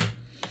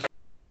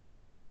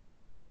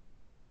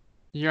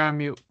 You're on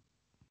mute.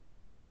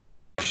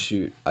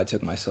 Shoot, I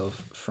took myself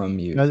from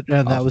mute. No,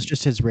 that was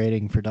just his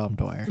rating for Dom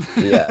Dwyer.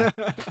 Yeah,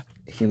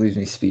 he leaves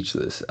me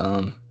speechless.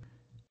 God,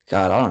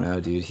 I don't know,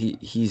 dude.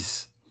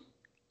 He's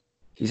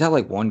had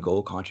like 1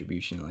 goal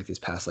contribution in, like, this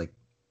past, like,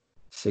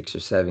 6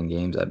 or 7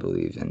 games, I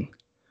believe, and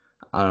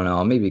I don't know.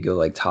 I'll maybe go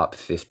like top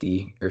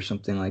 50 or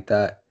something like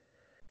that,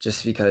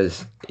 just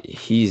because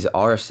he's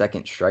our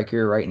second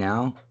striker right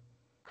now,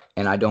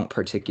 and I don't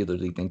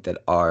particularly think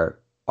that our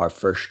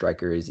first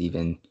striker is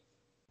even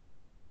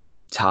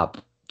top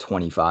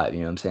 25.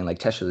 You know what I'm saying? Like,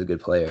 Tesha's a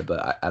good player,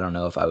 but I don't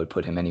know if I would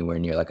put him anywhere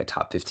near like a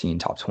top 15,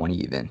 top 20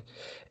 even.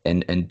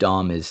 And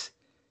Dom is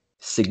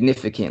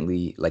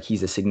significantly, like,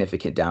 he's a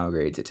significant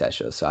downgrade to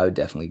Tesha, so I would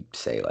definitely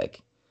say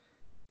like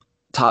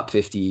top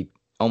 50.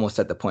 Almost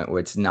at the point where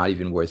it's not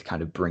even worth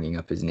kind of bringing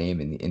up his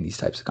name in these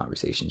types of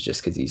conversations,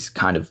 just because he's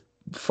kind of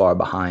far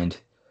behind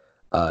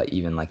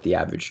even like the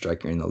average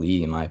striker in the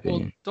league, in my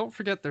opinion. Well, don't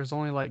forget there's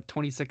only like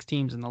 26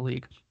 teams in the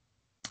league.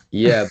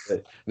 Yeah,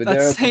 but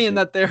that's saying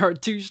that there are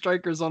 2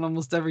 strikers on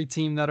almost every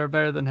team that are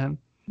better than him.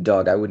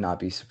 Dog, I would not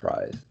be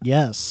surprised.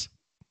 Yes.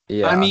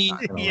 Yeah. I mean,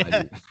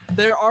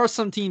 there are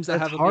some teams that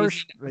have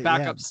harsh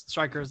backup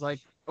strikers. Like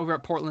over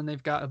at Portland,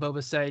 they've got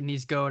Abobase,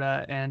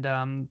 Nizgoda,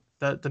 and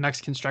the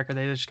Mexican striker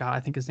they just got,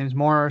 I think his name's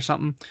Mora or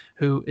something,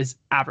 who is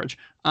average.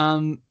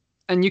 And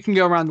you can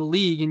go around the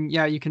league and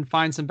you can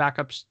find some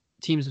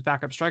teams with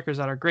backup strikers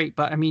that are great.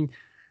 But I mean,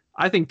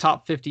 I think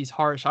top 50 is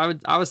harsh.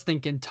 I was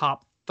thinking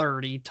top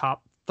 30,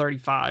 top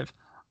 35.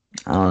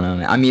 I don't know,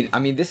 man. I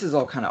mean, this is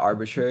all kind of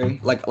arbitrary.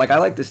 Like I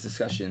like this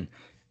discussion,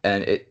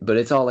 but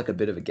it's all like a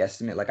bit of a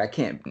guesstimate. Like I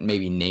can't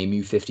maybe name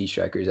you 50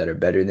 strikers that are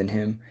better than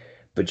him,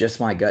 but just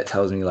my gut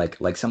tells me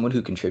like someone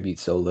who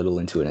contributes so little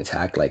into an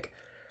attack, like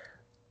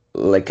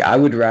I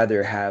would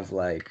rather have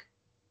like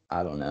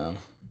I don't know,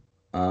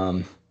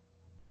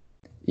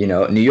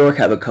 New York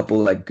have a couple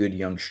like good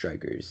young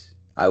strikers.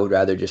 I would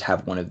rather just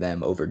have one of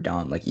them over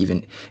Don. Like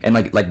even and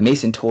like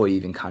Mason Toy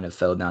even kind of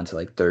fell down to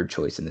like third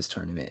choice in this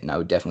tournament, and I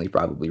would definitely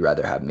probably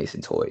rather have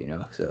Mason Toy.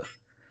 So.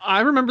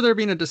 I remember there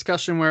being a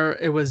discussion where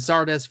it was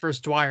Zardes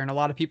versus Dwyer, and a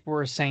lot of people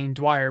were saying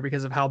Dwyer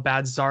because of how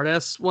bad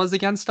Zardes was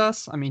against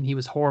us. I mean, he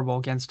was horrible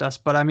against us,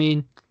 but I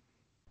mean,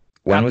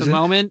 When was the it?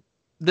 moment,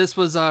 this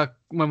was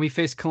when we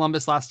faced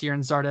Columbus last year,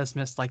 and Zardes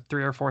missed like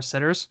 3 or 4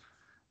 sitters.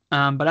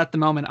 But at the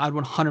moment, I'd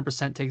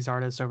 100% take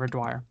Zardes over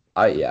Dwyer.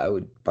 I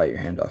would bite your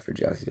hand off for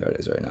Jassy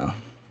Zardes right now.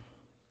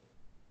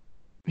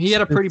 He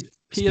had a pretty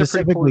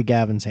Specifically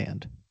Gavin's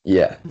hand.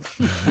 Yeah.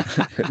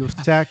 You'll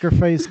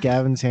sacrifice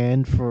Gavin's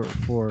hand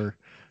for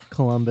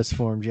Columbus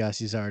form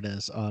Jassy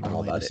Zardes on I'm all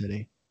Orlando about it.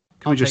 City.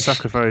 Can we just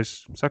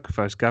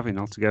sacrifice Gavin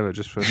altogether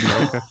just for a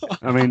striker?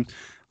 I mean,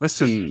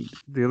 listen,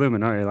 the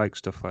Illuminati like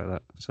stuff like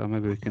that, so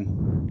maybe we can.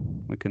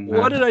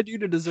 What did I do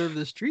to deserve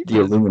this The treatment?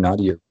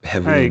 Illuminati are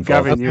heavily Hey,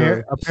 involved.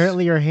 Gavin,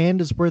 Apparently, your hand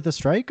is worth a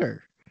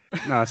striker.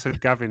 No, I said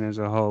Gavin as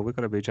a whole. We've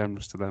got to be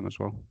generous to them as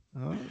well.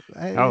 Oh,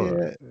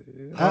 I'll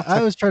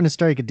I was trying to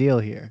strike a deal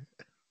here.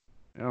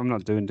 I'm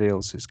not doing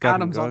deals. It's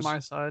Gavin Adam's goes. on my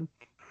side.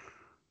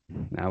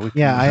 No, we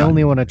Yeah, I can-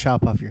 only want to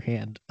chop off your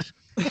hand.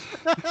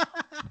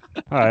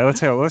 All right,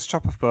 let's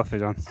chop off both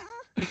of it on.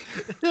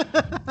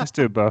 Let's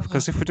do both,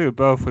 because if we do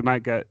both, we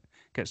might get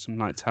some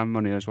like TAM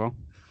money as well.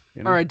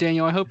 All right,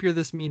 Daniel, I hope you're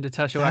this mean to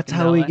Tesho. That's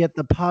how we get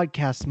the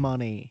podcast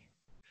money.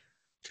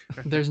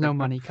 There's no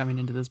money coming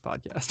into this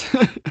podcast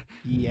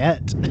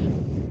Yet.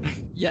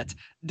 yet.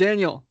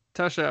 Daniel,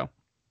 Tesho.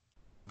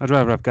 I'd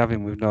rather have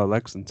Gavin with no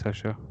legs than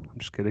Tesho. I'm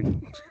just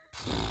kidding.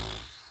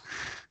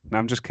 No,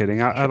 I'm just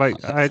kidding. I like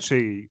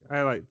Tesho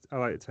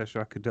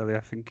Akindele. I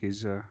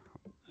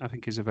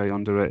think he's a very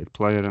underrated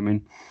player. I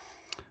mean,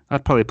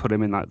 I'd probably put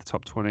him in like the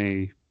top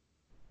 20.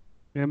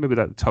 Yeah, maybe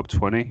like the top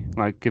 20.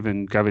 Like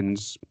given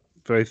Gavin's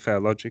very fair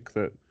logic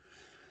that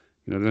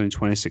there's only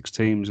 26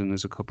 teams and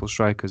there's a couple of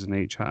strikers in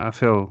each. I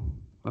feel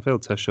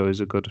Tesho is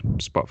a good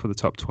spot for the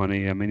top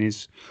 20. I mean,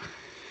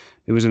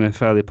 he was in a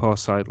fairly poor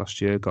side last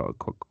year, got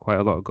quite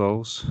a lot of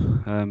goals.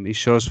 He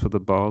shows for the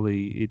ball.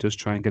 He does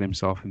try and get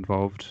himself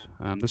involved.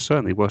 There's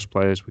certainly worse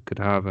players we could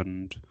have,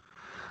 and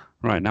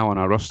right now on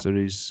our roster,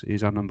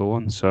 he's our number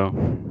one.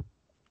 So,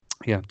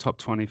 yeah, top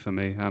 20 for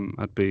me.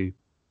 I'd be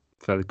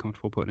fairly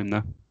comfortable putting him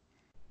there.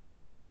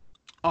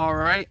 All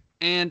right,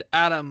 and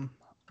Adam,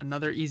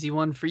 another easy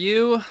one for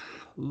you.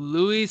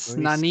 Luis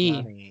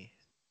Nani.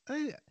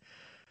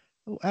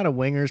 Out of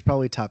wingers,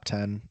 probably top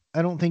 10.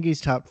 I don't think he's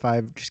top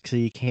 5 just because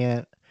he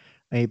can't.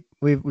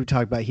 We've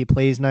talked about he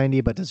plays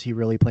 90, but does he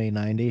really play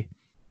 90?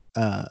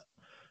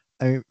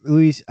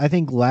 Luis, I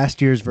think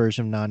last year's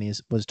version of Nani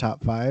was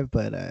top 5,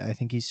 but I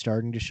think he's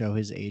starting to show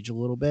his age a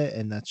little bit,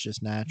 and that's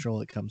just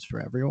natural. It comes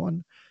for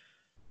everyone.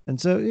 And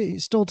so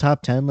he's still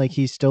top 10. Like,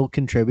 he's still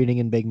contributing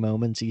in big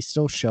moments. He's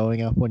still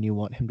showing up when you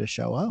want him to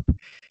show up.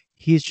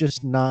 He's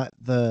just not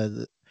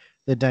the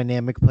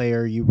dynamic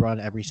player you run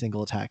every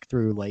single attack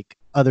through like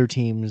other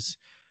teams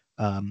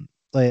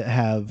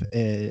have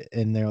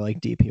in their like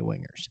DP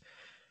wingers.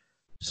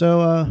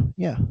 So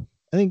yeah,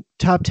 I think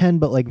top 10,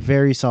 but like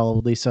very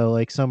solidly. So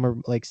like some are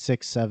like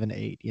 6, 7,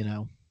 8.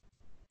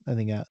 I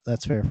think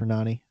that's fair for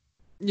Nani.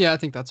 Yeah, I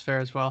think that's fair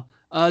as well.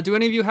 Do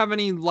any of you have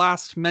any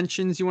last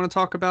mentions you want to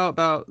talk about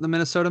the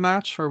Minnesota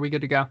match, or are we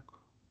good to go?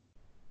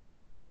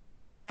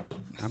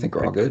 I think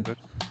we're all good.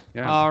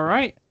 Yeah. All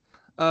right.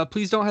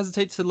 Please don't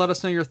hesitate to let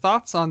us know your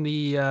thoughts on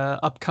the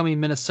upcoming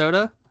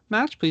Minnesota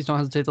match. Please don't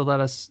hesitate to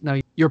let us know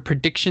your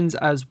predictions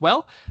as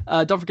well.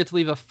 Don't forget to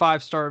leave a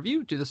 5-star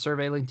review. Do the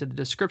survey linked in the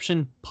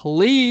description,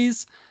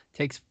 please.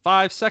 Takes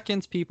 5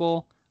 seconds,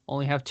 people.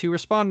 Only have 2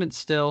 respondents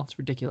still. It's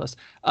ridiculous.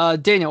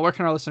 Daniel, where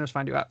can our listeners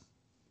find you at?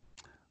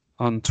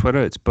 On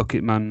Twitter, it's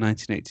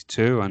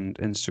Bucketman1982 and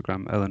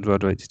Instagram,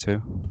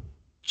 EllenRodo82.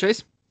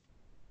 Chase?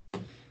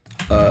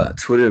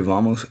 Twitter,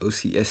 Vamos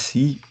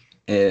OCSC,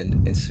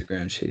 and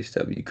Instagram, Chase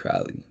W.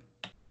 Crowley.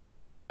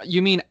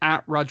 You mean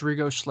at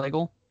Rodrigo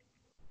Schlegel?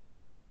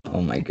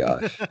 Oh my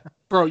gosh.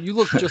 Bro, you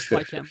look just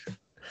like him.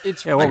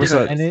 It's Yeah, what was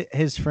ridiculous. that?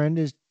 And his friend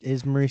is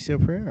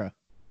Mauricio Pereira.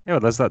 Yeah, well,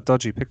 there's that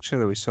dodgy picture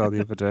that we saw the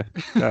other day,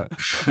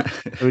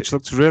 which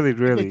looks really,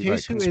 really Who like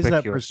is that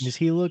conspicuous.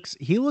 person?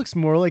 He looks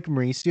more like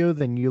Mauricio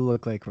than you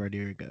look like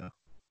Rodrigo.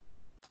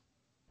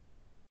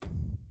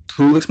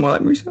 Who looks more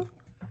like Mauricio?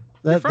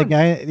 The friend.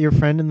 guy, your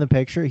friend in the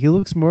picture, he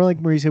looks more like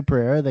Mauricio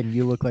Pereira than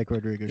you look like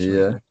Rodrigo.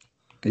 Yeah.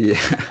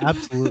 Yeah.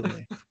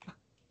 Absolutely.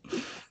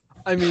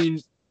 I mean,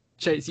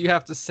 Chase, you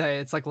have to say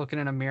it's like looking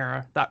in a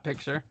mirror, that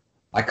picture.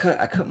 I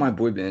cut my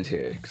boy band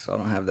hair, so I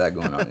don't have that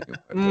going on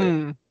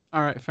anymore.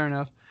 All right, fair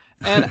enough.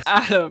 And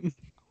Adam,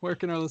 where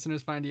can our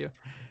listeners find you?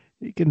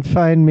 You can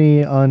find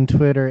me on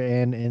Twitter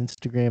and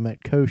Instagram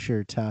at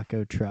Kosher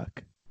Taco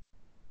Truck.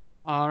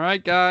 All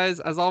right, guys.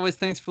 As always,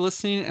 thanks for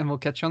listening, and we'll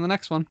catch you on the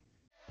next one.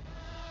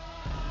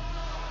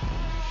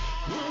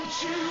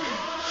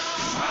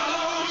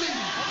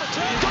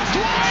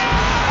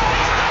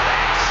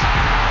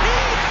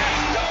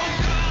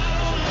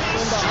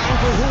 Behind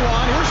for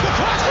Huan. Here's the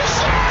cross to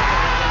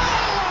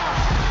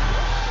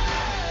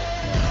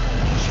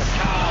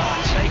Shakar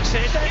takes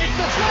it, and it's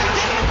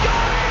deflected and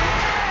good!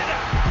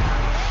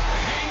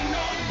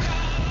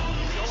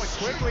 Going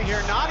quickly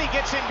here. Nani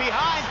gets in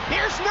behind.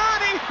 Here's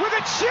Nani with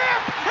a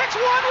chip. It's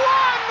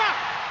 1-1.